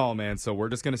 it's your call, man. So we're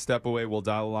just going to step away. We'll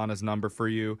dial Alana's number for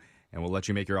you, and we'll let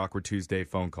you make your Awkward Tuesday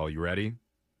phone call. You ready?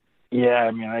 Yeah,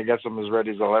 I mean, I guess I'm as ready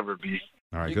as I'll ever be.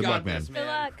 All right, You good got luck, man. this, Good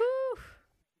luck.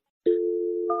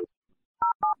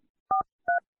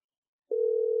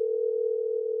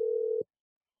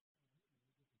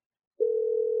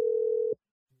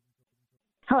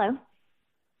 Hello.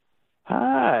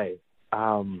 Hi.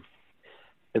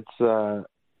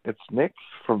 It's Nick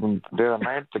from the other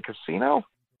night at the casino.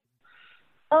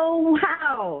 Oh,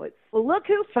 wow. Well, look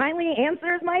who finally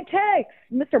answers my text.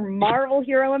 Mr. Marvel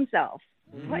Hero himself.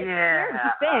 Where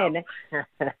have you been?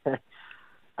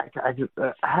 I just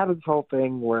I had this whole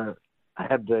thing where I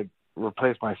had to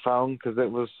replace my phone because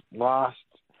it was lost.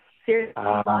 Seriously,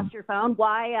 you lost your phone?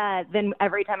 Why? Then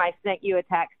every time I sent you a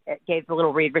text, it gave the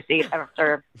little read receipt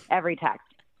after every text.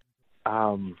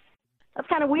 That's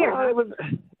kind of weird. Well,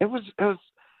 it was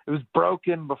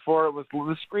broken before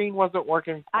the screen wasn't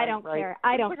working. I don't care.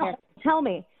 I don't care. Tell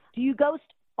me, do you ghost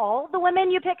all the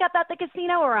women you pick up at the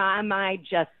casino, or am I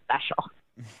just special?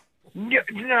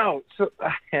 No. So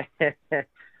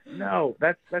no,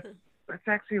 that's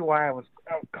actually why I was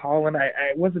calling.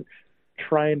 I wasn't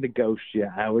trying to ghost you.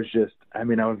 I was a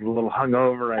little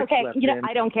hungover. Okay,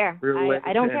 I don't care.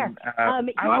 I don't care. I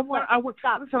want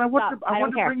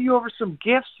to bring you over some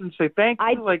gifts and say thank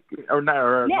you, Nick,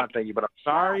 not thank you, but I'm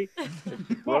sorry.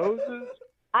 Roses.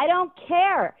 I don't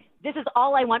care. This is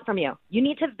all I want from you. You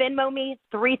need to Venmo me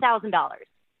 $3,000.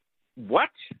 What?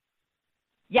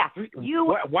 Yeah.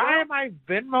 Why am I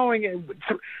Venmoing it?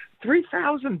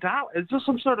 $3,000? Is this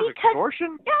some sort of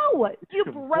extortion? No, you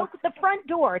broke the front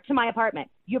door to my apartment.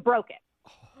 You broke it,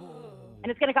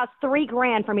 and it's going to cost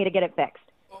 $3,000 for me to get it fixed.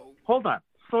 Hold on,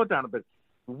 slow it down a bit.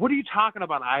 What are you talking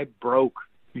about? I broke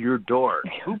your door.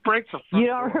 Who breaks a front door? You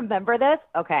don't remember this?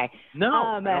 Okay.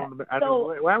 No. I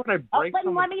don't, why would I break?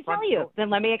 Then let me tell you. Then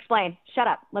let me explain. Shut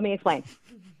up. Let me explain.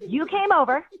 You came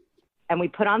over, and we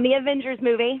put on the Avengers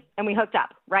movie, and we hooked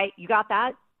up. Right? You got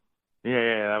that?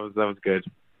 Yeah. That was good.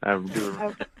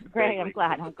 Great. I'm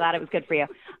glad it was good for you.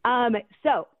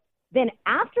 So then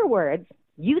afterwards,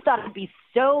 you thought it'd be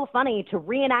so funny to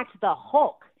reenact the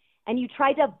Hulk, and you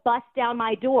tried to bust down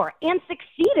my door and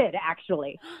succeeded,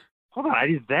 actually. Hold on, I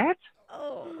did that?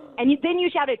 Oh. And then you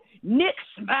shouted, "Nick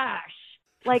Smash!"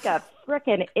 like a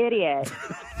frickin' idiot.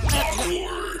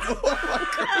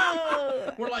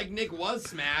 We're like, Nick was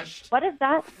smashed. What is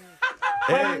that?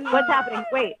 Hey. What's happening?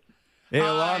 Wait. Hey,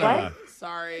 Alana. What?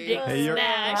 Sorry. Hey,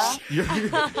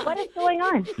 What is going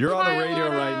on? You're on the radio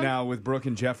right now with Brooke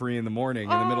and Jeffrey in the morning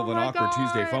in the middle of an awkward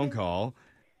Tuesday phone call.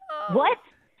 What?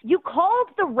 You called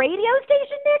the radio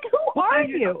station, Nick? Who are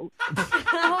you?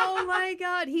 Oh my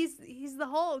God, he's the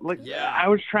Hulk. Look, I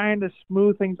was trying to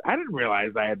smooth things. I didn't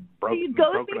realize I had broken You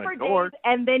ghosted me for a door. days,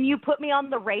 and then you put me on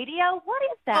the radio? What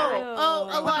is that? Oh,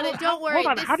 Alana, don't worry. Hold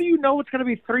on, how do you know it's going to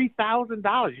be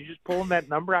 $3,000? You just pulling that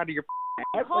number out of your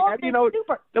ass? Called How do you know? What is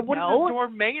the No. door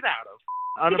made out of?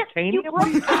 Unobtainium? You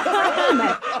broke the frame.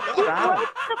 You broke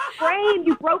the frame.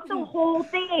 You broke the whole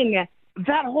thing.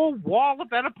 That whole wall of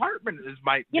that apartment is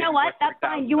my. You know what? That's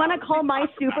fine. You want to call my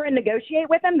super and negotiate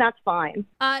with him? That's fine.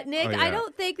 Nick, Oh, yeah. I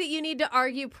don't think that you need to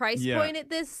argue price Yeah. point at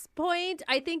this point.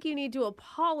 I think you need to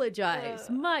apologize.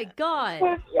 My God.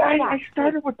 Well, I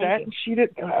started with that, and she did.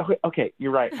 Okay,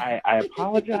 you're right. I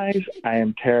apologize. I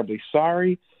am terribly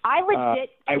sorry. I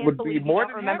legit I can't would believe be you more don't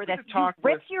than remember happy this. to talk You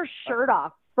ripped your shirt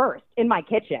off first in my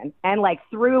kitchen and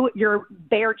threw your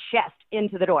bare chest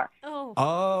into the door.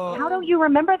 Oh. How don't you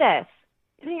remember this?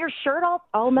 Isn't your shirt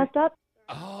all messed up?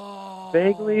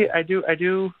 Vaguely, I do.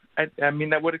 I mean,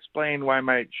 that would explain why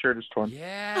my shirt is torn.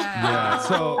 Yeah.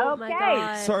 So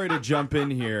Okay. sorry to jump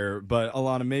in here, but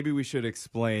Alana, maybe we should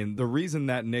explain the reason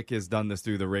that Nick has done this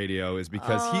through the radio is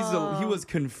because he was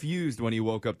confused when he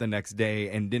woke up the next day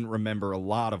and didn't remember a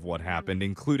lot of what happened,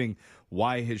 including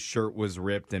why his shirt was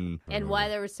ripped and why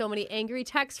there were so many angry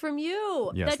texts from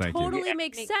you. Yes, that thank you. totally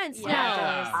makes sense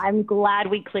now. I'm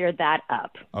glad we cleared that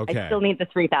up. Okay. I still need the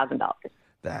 $3,000.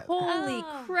 Holy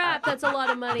crap, that's a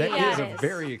lot of money. That Yeah, is it a is.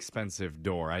 very expensive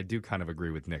door. I do kind of agree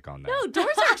with Nick on that. No,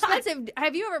 doors are expensive.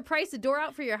 Have you ever priced a door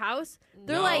out for your house?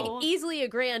 They're like easily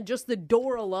 $1,000 just the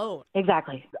door alone.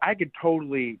 Exactly. I could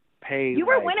totally pay. You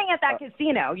were winning at that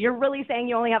casino. You're really saying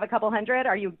you only have a couple hundred?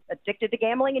 Are you addicted to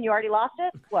gambling and you already lost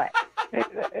it? What?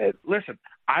 Listen,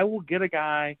 I will get a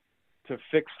guy to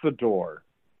fix the door.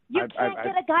 You can't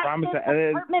get a guy. promise This that-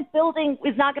 apartment building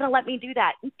is not going to let me do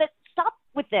that. Stop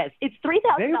with this. It's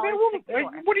 $3,000.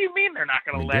 What do you mean they're not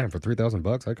going to let? Damn, for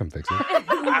 $3,000, I come fix it.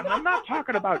 I'm not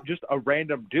talking about just a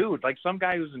random dude, like some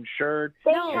guy who's insured.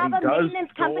 They who have a does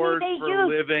maintenance company doors they for use. a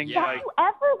living. Have you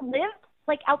ever lived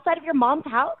like outside of your mom's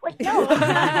house? Like, no.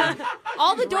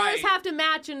 All the doors have to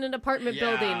match in an apartment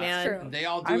building, man. True. They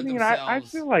all do I it mean, themselves. I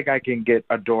feel like I can get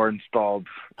a door installed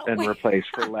and replaced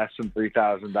for less than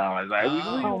 $3,000.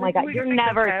 Oh my God, you're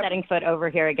never setting foot over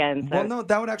here again. So. Well, no,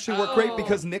 that would actually work great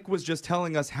because Nick was just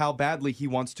telling us how badly he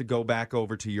wants to go back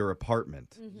over to your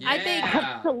apartment. I think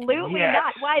Absolutely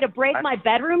not. Why, to break my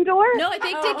bedroom door? no. I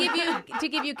think to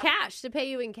give you cash, to pay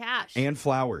you in cash. And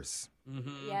flowers.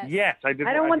 Yes, I did.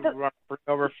 I don't want could bring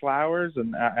over flowers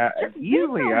and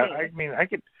easily. I mean, I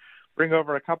could bring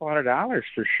over a couple $100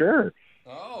 for sure.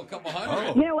 Oh, a couple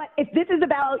hundred. You know what? If this is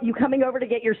about you coming over to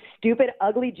get your stupid,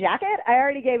 ugly jacket, I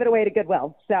already gave it away to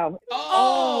Goodwill. So.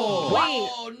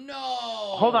 Oh, no.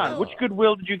 Hold on. Which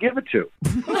Goodwill did you give it to?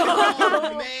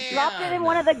 Oh, man. Dropped it in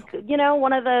one of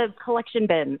the collection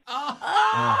bins.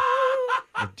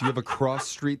 Do you have a cross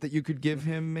street that you could give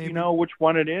him, maybe? You know which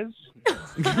one it is?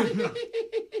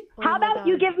 How about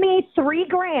you give me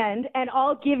 $3,000 and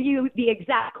I'll give you the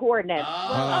exact coordinates?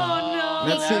 Oh, no.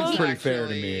 That seems pretty fair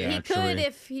to me, He actually. could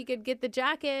if he could get the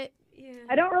jacket.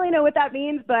 I don't really know what that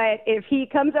means, but if he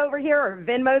comes over here or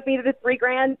Venmos me the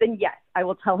 $3,000, then yes, I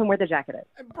will tell him where the jacket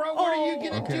is. Bro, what are you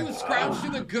going to do? Scrounge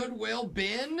through the Goodwill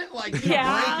bin? Like, break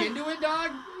into it,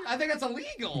 dog? I think that's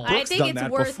illegal. I think it's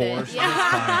worth before, it. so Yeah,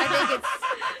 it's I think it's.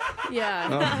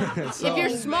 Yeah. So- if you're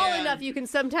small enough, you can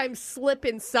sometimes slip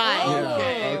inside.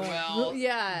 Okay, well,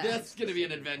 Yeah. that's going to be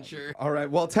an adventure. All right,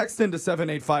 well, text into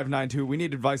 78592. We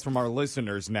need advice from our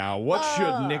listeners now. What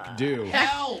should Nick do?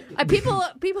 Help!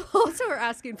 People also are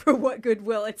asking for what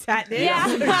Goodwill it's at. Yeah.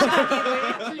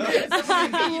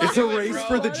 It's a race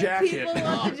for the jacket. People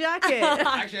want the jacket.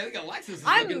 Actually, I think Alexis is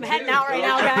I'm looking heading too. out right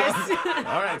now, guys.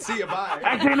 All right, see you. Bye.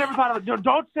 Actually, I never thought of it.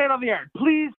 Don't say it on the air.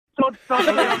 Please don't say it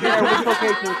on the air. We're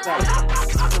okay to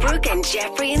accept. Brooke and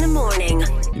Jeffrey in the morning.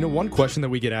 You know, one question that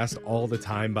we get asked all the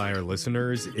time by our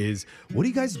listeners is, what do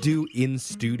you guys do in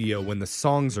studio when the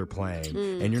songs are playing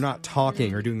and you're not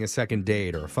talking or doing a second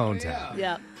date or a phone tap?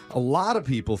 Yeah. A lot of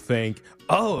people think,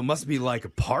 oh, it must be like a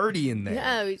party in there.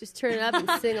 Yeah, we just turn it up and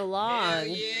sing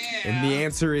along. And the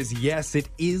answer is yes, it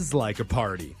is like a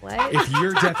party. What? If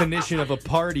your definition of a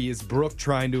party is Brooke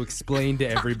trying to explain to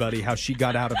everybody how she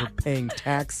got out of her paying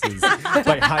taxes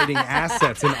by hiding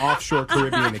assets in offshore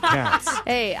Caribbean accounts.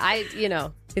 Hey,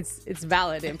 it's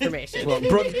valid information. Well,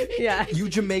 Brooke, Yeah. you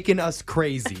Jamaican us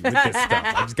crazy with this stuff.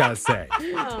 I just gotta say.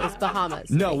 It's Bahamas.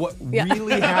 No, what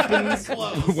really happens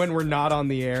when we're not on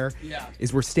the air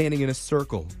is we're standing in a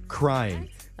circle crying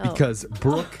because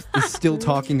Brooke is still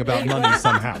talking about money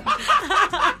somehow.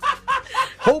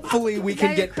 Hopefully we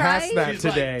can get past that She's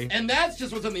today. Like, and that's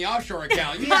just what's in the offshore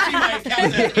account. You see my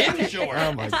account at inshore.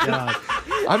 Oh my God.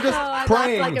 I'm just I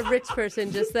praying. laughed like a rich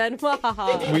person just then.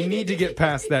 We need to get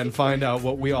past that and find out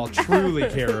what we all truly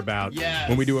care about Yes.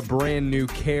 when we do a brand new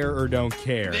Care or Don't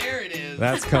Care. There it is.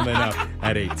 That's coming up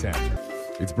at 8:10.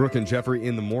 It's Brooke and Jeffrey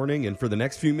in the morning, and for the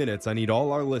next few minutes, I need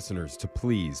all our listeners to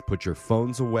please put your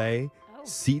phones away,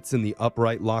 seats in the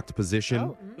upright locked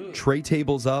position, tray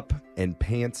tables up, and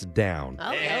pants down.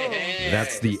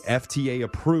 That's the FTA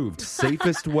approved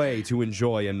safest way to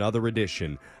enjoy another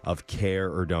edition of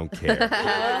Care or Don't Care,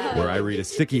 where I read a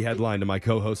sticky headline to my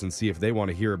co-hosts and see if they want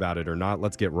to hear about it or not.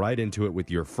 Let's get right into it with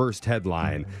your first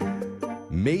headline.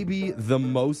 Maybe the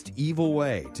most evil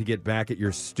way to get back at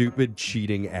your stupid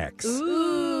cheating ex.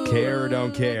 Ooh. Care or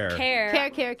don't care? Care.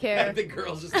 The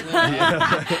girls just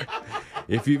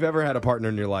If you've ever had a partner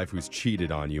in your life who's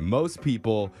cheated on you, most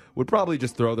people would probably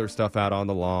just throw their stuff out on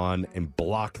the lawn and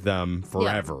block them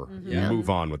forever and move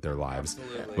on with their lives.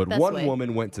 But Best one way.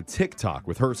 woman went to TikTok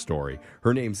with her story.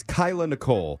 Her name's Kyla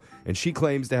Nicole, and she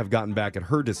claims to have gotten back at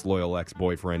her disloyal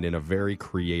ex-boyfriend in a very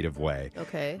creative way.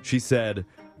 Okay. She said,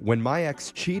 "When my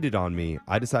ex cheated on me,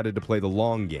 I decided to play the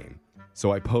long game.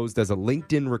 So I posed as a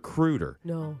LinkedIn recruiter.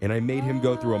 No. And I made him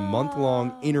go through a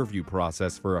month-long interview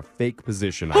process for a fake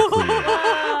position I created."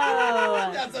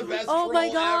 That's the best Oh my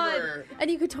role God. ever. And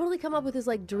you could totally come up with his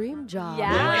like dream job.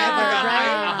 Yeah, like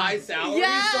a high salary,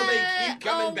 so they keep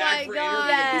coming back for interviews.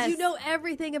 Because you know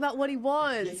everything about what he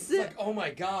wants. It's like, oh my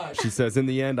gosh. She says, in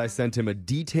the end, I sent him a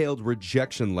detailed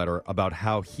rejection letter about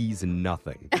how he's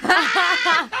nothing.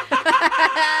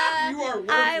 You are worthless.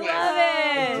 I love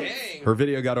it. Dang. Her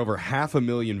video got over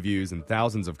 500,000 views and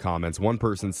thousands of comments. One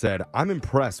person said, "I'm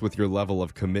impressed with your level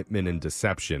of commitment and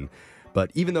deception,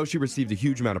 But even though she received a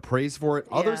huge amount of praise for it,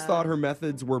 others thought her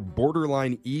methods were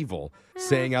borderline evil,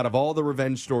 saying out of all the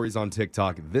revenge stories on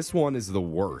TikTok, this one is the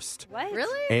worst. What?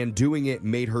 Really? And doing it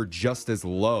made her just as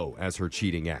low as her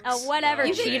cheating ex. Oh, whatever,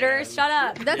 cheaters. Shut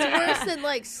up. That's worse than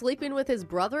like sleeping with his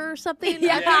brother or something.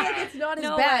 Yeah. I feel like it's not as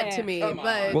No bad way. to me. Come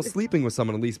But Well, sleeping with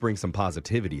someone at least brings some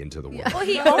positivity into the world. Well,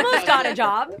 he almost got a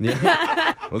job.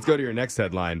 Yeah. Let's go to your next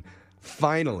headline.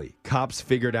 Finally, cops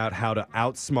figured out how to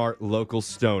outsmart local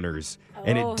stoners,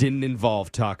 and it didn't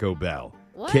involve Taco Bell.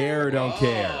 What? Care or don't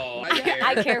care.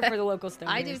 I care for the local stoners.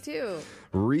 I do too.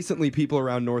 Recently, people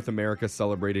around North America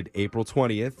celebrated April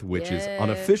 20th, which is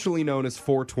unofficially known as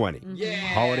 420.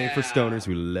 Holiday for stoners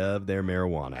who love their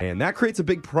marijuana. And that creates a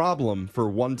big problem for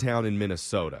one town in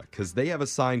Minnesota, because they have a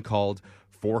sign called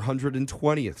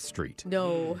 420th Street.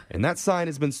 No. And that sign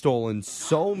has been stolen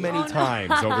so many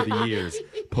times over the years.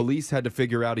 Police had to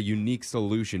figure out a unique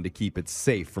solution to keep it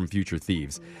safe from future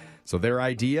thieves. So their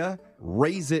idea,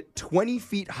 raise it 20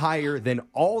 feet higher than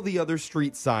all the other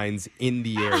street signs in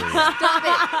the area. Stop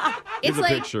it. Here's It's a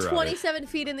like picture of it. 27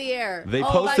 feet in the air. They Oh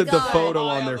my posted the God. photo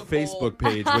on their Facebook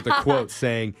page with a quote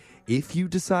saying, if you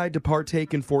decide to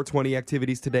partake in 420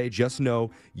 activities today, just know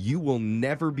you will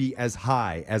never be as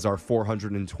high as our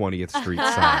 420th Street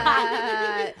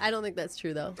sign. I don't think that's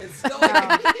true, though. It's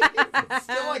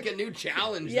still like a new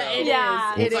challenge, Yeah, though. it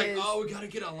Yeah. is. It's It like, is. oh, we got to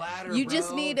get a ladder, You bro.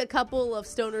 just need a couple of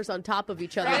stoners on top of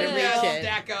each other Right, to reach yeah, it.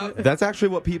 stack up. That's actually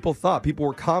what people thought. People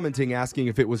were commenting asking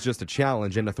if it was just a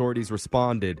challenge, and authorities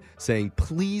responded saying,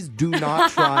 please do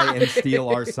not try and steal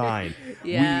our sign.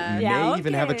 Yeah. We Yeah, may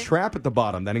even have a okay. trap at the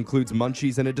bottom that includes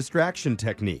munchies and a distraction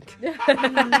technique.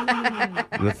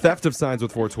 The theft of signs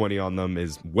with 420 on them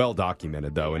is well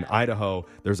documented, though. In Idaho,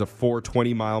 there's a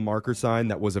 420-mile marker sign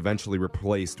that was eventually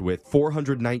replaced with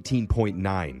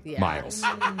 419.9 miles.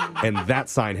 And that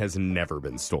sign has never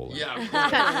been stolen. Yeah.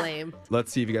 Kind of lame.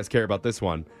 Let's see if you guys care about this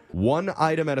one. One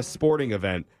item at a sporting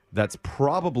event that's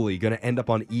probably going to end up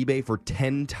on eBay for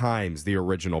 10 times the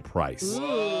original price.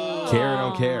 Care or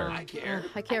don't care? I care.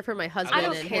 I care for my husband I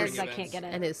don't and, care his, because I can't get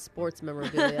it. and his sports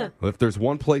memorabilia. If there's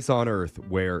one place on earth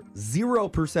where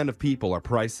 0% of people are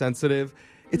price sensitive,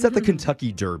 it's at the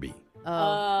Kentucky Derby.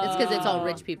 Oh, it's because it's all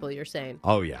rich people, you're saying.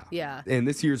 Oh, yeah. Yeah. And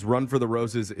this year's Run for the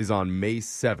Roses is on May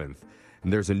 7th.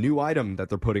 And there's a new item that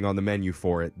they're putting on the menu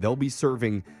for it. They'll be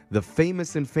serving the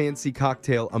famous and fancy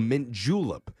cocktail, a mint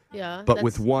julep. Yeah. But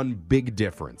with one big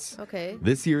difference. Okay.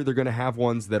 This year, they're going to have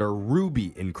ones that are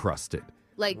ruby encrusted.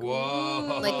 Like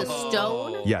the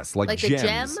stone? Yes, like the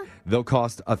gems. gem? They'll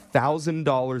cost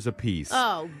 $1,000 a piece.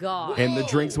 Oh, God. And the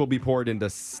drinks will be poured into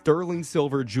sterling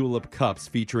silver julep cups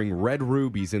featuring red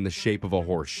rubies in the shape of a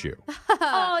horseshoe.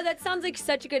 Oh, that sounds like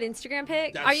such a good Instagram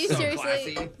pic. Are you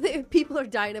seriously? People are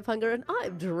dying of hunger and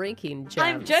I'm drinking gems.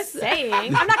 I'm just saying.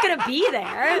 I'm not going to be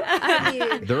there. I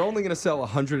mean, They're only going to sell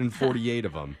 148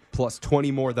 of them, plus 20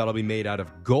 more that'll be made out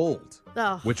of gold,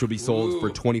 which will be sold for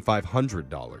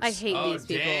 $2,500. I hate these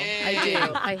people. I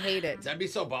do. I hate it. That'd be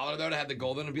so baller, though, to have the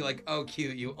golden and be like, oh,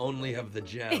 cute, you only have the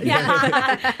gem.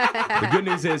 The good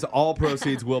news is all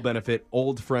proceeds will benefit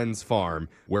Old Friends Farm,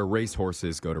 where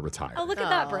racehorses go to retire. Oh, look at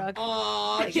that, Brooke.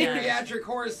 Aw, geriatric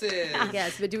horses.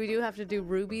 Yes, but do we have to do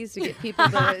rubies to get people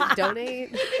to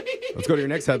donate? Let's go to your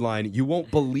next headline. You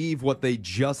won't believe what they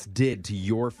just did to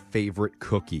your favorite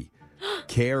cookie.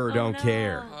 Care or don't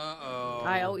care?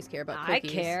 I always care about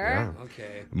cookies. I care. Yeah.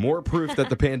 Okay. More proof that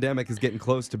the pandemic is getting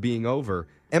close to being over.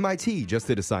 MIT just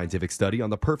did a scientific study on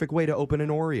the perfect way to open an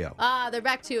Oreo. They're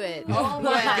back to it. Oh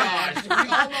my gosh. We all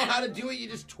know how to do it. You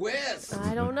just twist.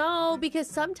 I don't know, because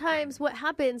sometimes what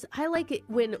happens, I like it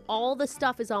when all the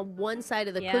stuff is on one side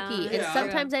of the cookie, and Yeah.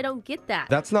 sometimes I don't get that.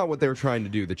 That's not what they were trying to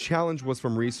do. The challenge was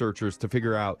from researchers to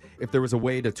figure out if there was a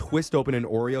way to twist open an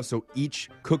Oreo so each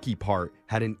cookie part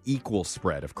had an equal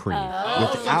spread of cream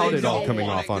without they it all don't coming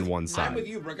want off it, on 'cause one I'm side. with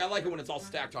you, Brooke. I like it when it's all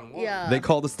stacked on one. Yeah. They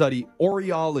called the study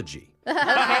Oreology.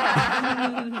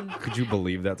 Could you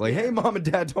believe that? Like, hey, mom and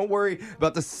dad, don't worry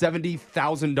about the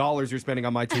 $70,000 you're spending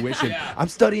on my tuition. I'm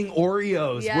studying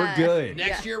Oreos. Yeah. We're good.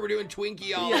 Next year, we're doing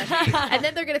Twinkie-ology. And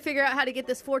then they're going to figure out how to get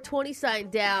this 420 sign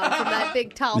down from that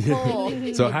big tall pole.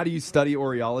 So how do you study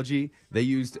Oreology? They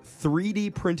used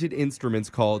 3D printed instruments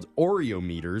called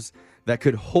Oreometers that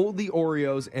could hold the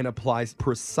Oreos and apply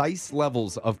precise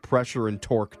levels of pressure and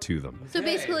torque to them. So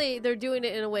basically, they're doing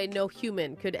it in a way no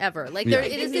human could ever. Like, Yeah.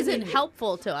 it isn't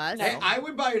helpful to us. Hey, I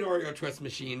would buy an Oreo twist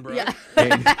machine, bro. Yeah.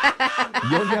 And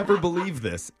you'll never believe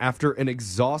this. After an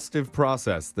exhaustive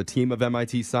process, the team of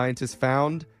MIT scientists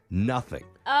found nothing.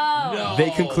 Oh. No. They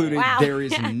concluded Wow. there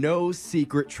is no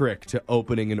secret trick to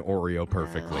opening an Oreo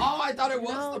perfectly. Oh, I thought it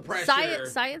was the pressure.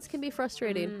 Science can be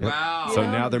frustrating. Yep. Wow. So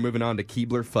now they're moving on to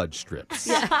Keebler fudge strips.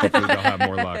 Hopefully they'll have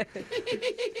more luck.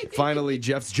 Finally,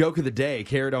 Jeff's joke of the day,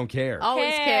 care or don't care.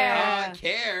 Always care.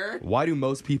 Care. Why do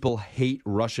most people hate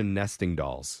Russian nesting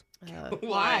dolls?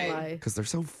 Why? Because they're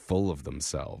so full of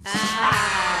themselves.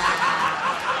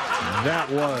 That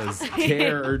was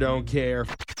Care or Don't Care.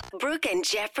 Brooke and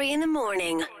Jeffrey in the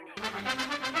morning.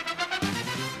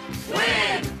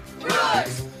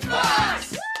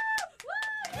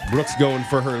 Brooke's going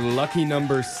for her lucky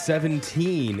number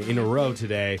 17 in a row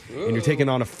today. And you're taking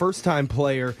on a first-time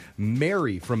player,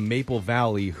 Mary from Maple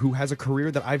Valley, who has a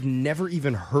career that I've never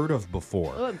even heard of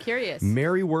before. Oh, I'm curious.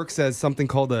 Mary works as something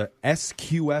called a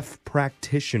SQF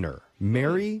practitioner.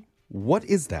 Mary, what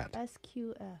is that?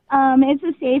 SQF. It's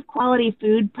a safe quality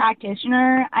food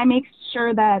practitioner. I make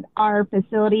sure that our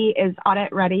facility is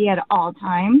audit ready at all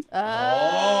times.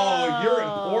 Oh, you're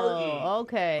important.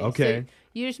 Okay. Okay. So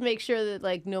you just make sure that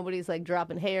like nobody's like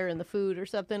dropping hair in the food or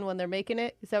something when they're making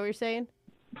it. Is that what you're saying?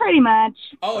 Pretty much.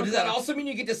 Oh, does that also mean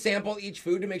you get to sample each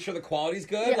food to make sure the quality's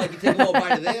good? Like you take a little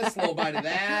bite of this, a little bite of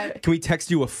that? Can we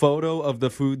text you a photo of the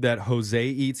food that Jose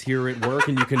eats here at work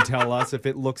and you can tell us if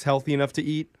it looks healthy enough to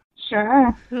eat?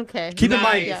 Sure. Okay. Keep in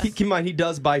Nice. mind, keep in mind, he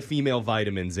does buy female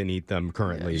vitamins and eat them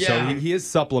currently. Yeah. So he is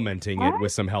supplementing it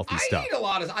with some healthy I stuff. eat a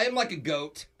lot of. I am like a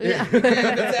goat. Yeah. If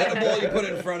it's edible, you put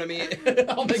it in front of me.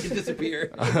 I'll make it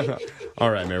disappear.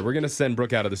 All right, Mary, we're going to send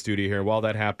Brooke out of the studio here. While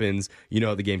that happens, you know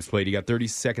how the game's played. You got 30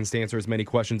 seconds to answer as many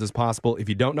questions as possible. If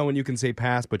you don't know when you can say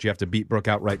pass, but you have to beat Brooke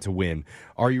outright to win.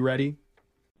 Are you ready?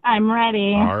 I'm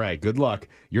ready. All right, good luck.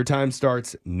 Your time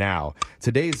starts now.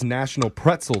 Today is National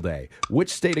Pretzel Day. Which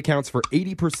state accounts for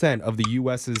 80% of the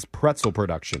U.S.'s pretzel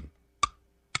production?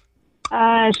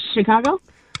 Chicago?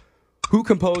 Who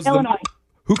composed Illinois.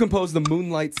 Who composed the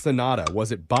Moonlight Sonata?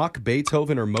 Was it Bach,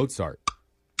 Beethoven, or Mozart?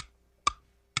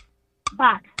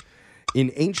 Bach.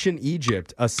 In ancient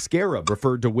Egypt, a scarab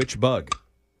referred to which bug?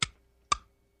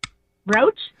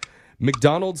 Roach?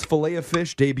 McDonald's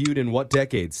Filet-O-Fish debuted in what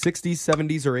decade? 60s,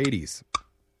 70s, or 80s?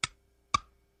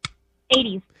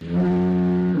 80s.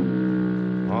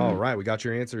 All right, we got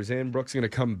your answers in. Brooke's going to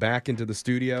come back into the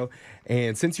studio.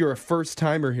 And since you're a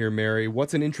first-timer here, Mary,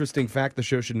 what's an interesting fact the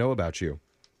show should know about you?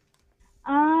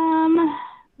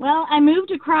 Well, I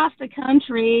moved across the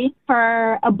country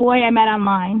for a boy I met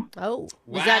online. Oh,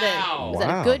 was Wow. that a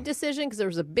Wow. good decision? Because there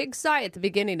was a big sigh at the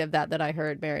beginning of that I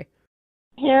heard, Mary.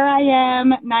 Here I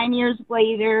am, 9 years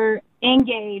later,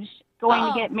 engaged,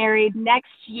 going to get married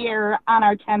next year on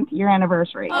our 10th year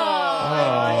anniversary. It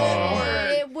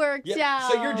worked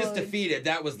out. So you're just defeated.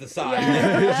 That was the sign.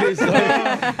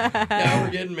 Now we're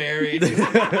getting married.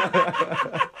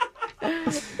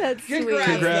 That's sweet.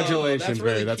 Congratulations, That's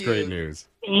Mary. really That's cute. great news.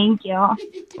 Thank you.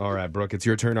 All right, Brooke, it's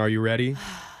your turn. Are you ready?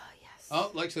 Oh,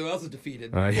 like so who else is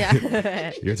defeated?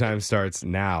 Your time starts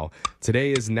now.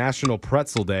 Today is National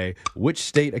Pretzel Day. Which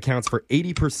state accounts for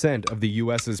 80% of the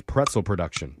U.S.'s pretzel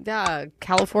production?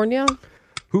 California?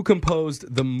 Who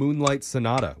composed the Moonlight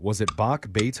Sonata? Was it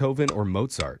Bach, Beethoven, or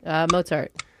Mozart?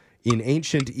 Mozart. In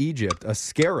ancient Egypt, a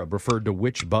scarab referred to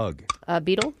which bug?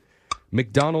 Beetle?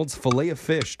 McDonald's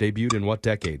Filet-O-Fish debuted in what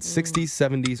decade? 60s,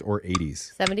 70s, or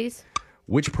 80s? 70s?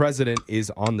 Which president is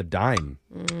on the dime?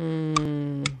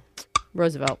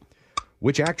 Roosevelt.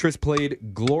 Which actress played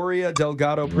Gloria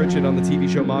Delgado Pritchett on the TV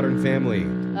show Modern Family?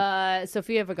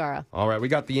 Sofia Vergara. All right, we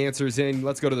got the answers in.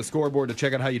 Let's go to the scoreboard to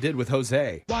check out how you did with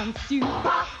Jose. Once you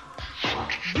pop,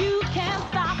 you can't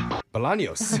stop.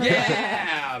 Bolaños.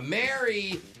 Yeah,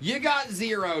 Mary, you got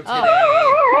 0 today.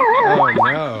 Oh,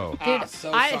 no. Dude,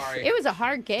 So sorry. It was a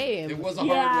hard game. It was a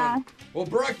hard one. Well,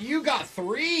 Brooke, you got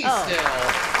 3 still.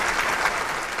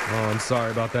 Oh, I'm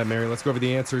sorry about that, Mary. Let's go over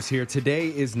the answers here. Today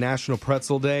is National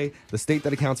Pretzel Day. The state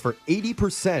that accounts for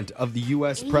 80% of the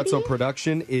U.S. pretzel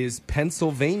production is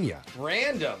Pennsylvania.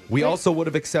 Random. We also would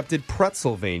have accepted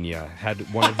Pretzelvania had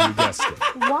one of you guessed it.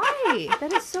 Why?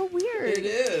 That is so weird. It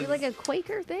is. You're like a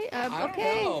Quaker thing?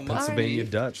 Okay. know. Pennsylvania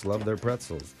Dutch love their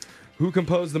pretzels. Who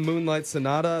composed the Moonlight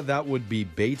Sonata? That would be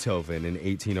Beethoven in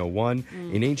 1801.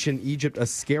 In ancient Egypt, a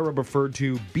scarab referred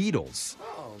to beetles.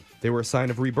 They were a sign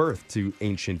of rebirth to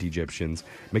ancient Egyptians.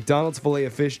 McDonald's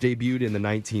Filet-O-Fish debuted in the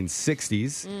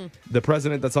 1960s. The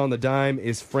president that's on the dime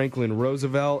is Franklin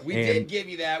Roosevelt. We did give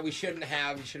you that. We shouldn't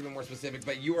have. We should have been more specific,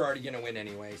 but you were already going to win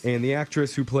anyways. And the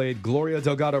actress who played Gloria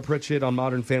Delgado Pritchett on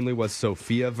Modern Family was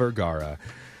Sofia Vergara.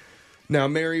 Now,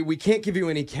 Mary, we can't give you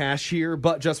any cash here,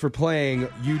 but just for playing,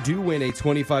 you do win a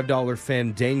 $25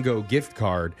 Fandango gift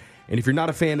card. And if you're not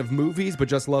a fan of movies but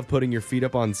just love putting your feet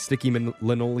up on sticky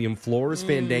linoleum floors,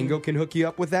 Fandango can hook you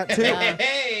up with that too.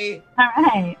 Hey! All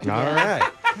right. All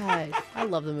right. God, I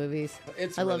love the movies.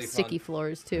 I love really sticky fun.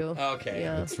 floors too. Okay.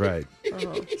 Yeah. That's right.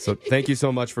 Uh-huh. So thank you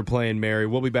so much for playing, Mary.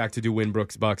 We'll be back to do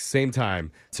Winbrook's Bucks same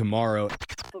time tomorrow.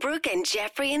 Brooke and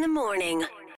Jeffrey in the morning.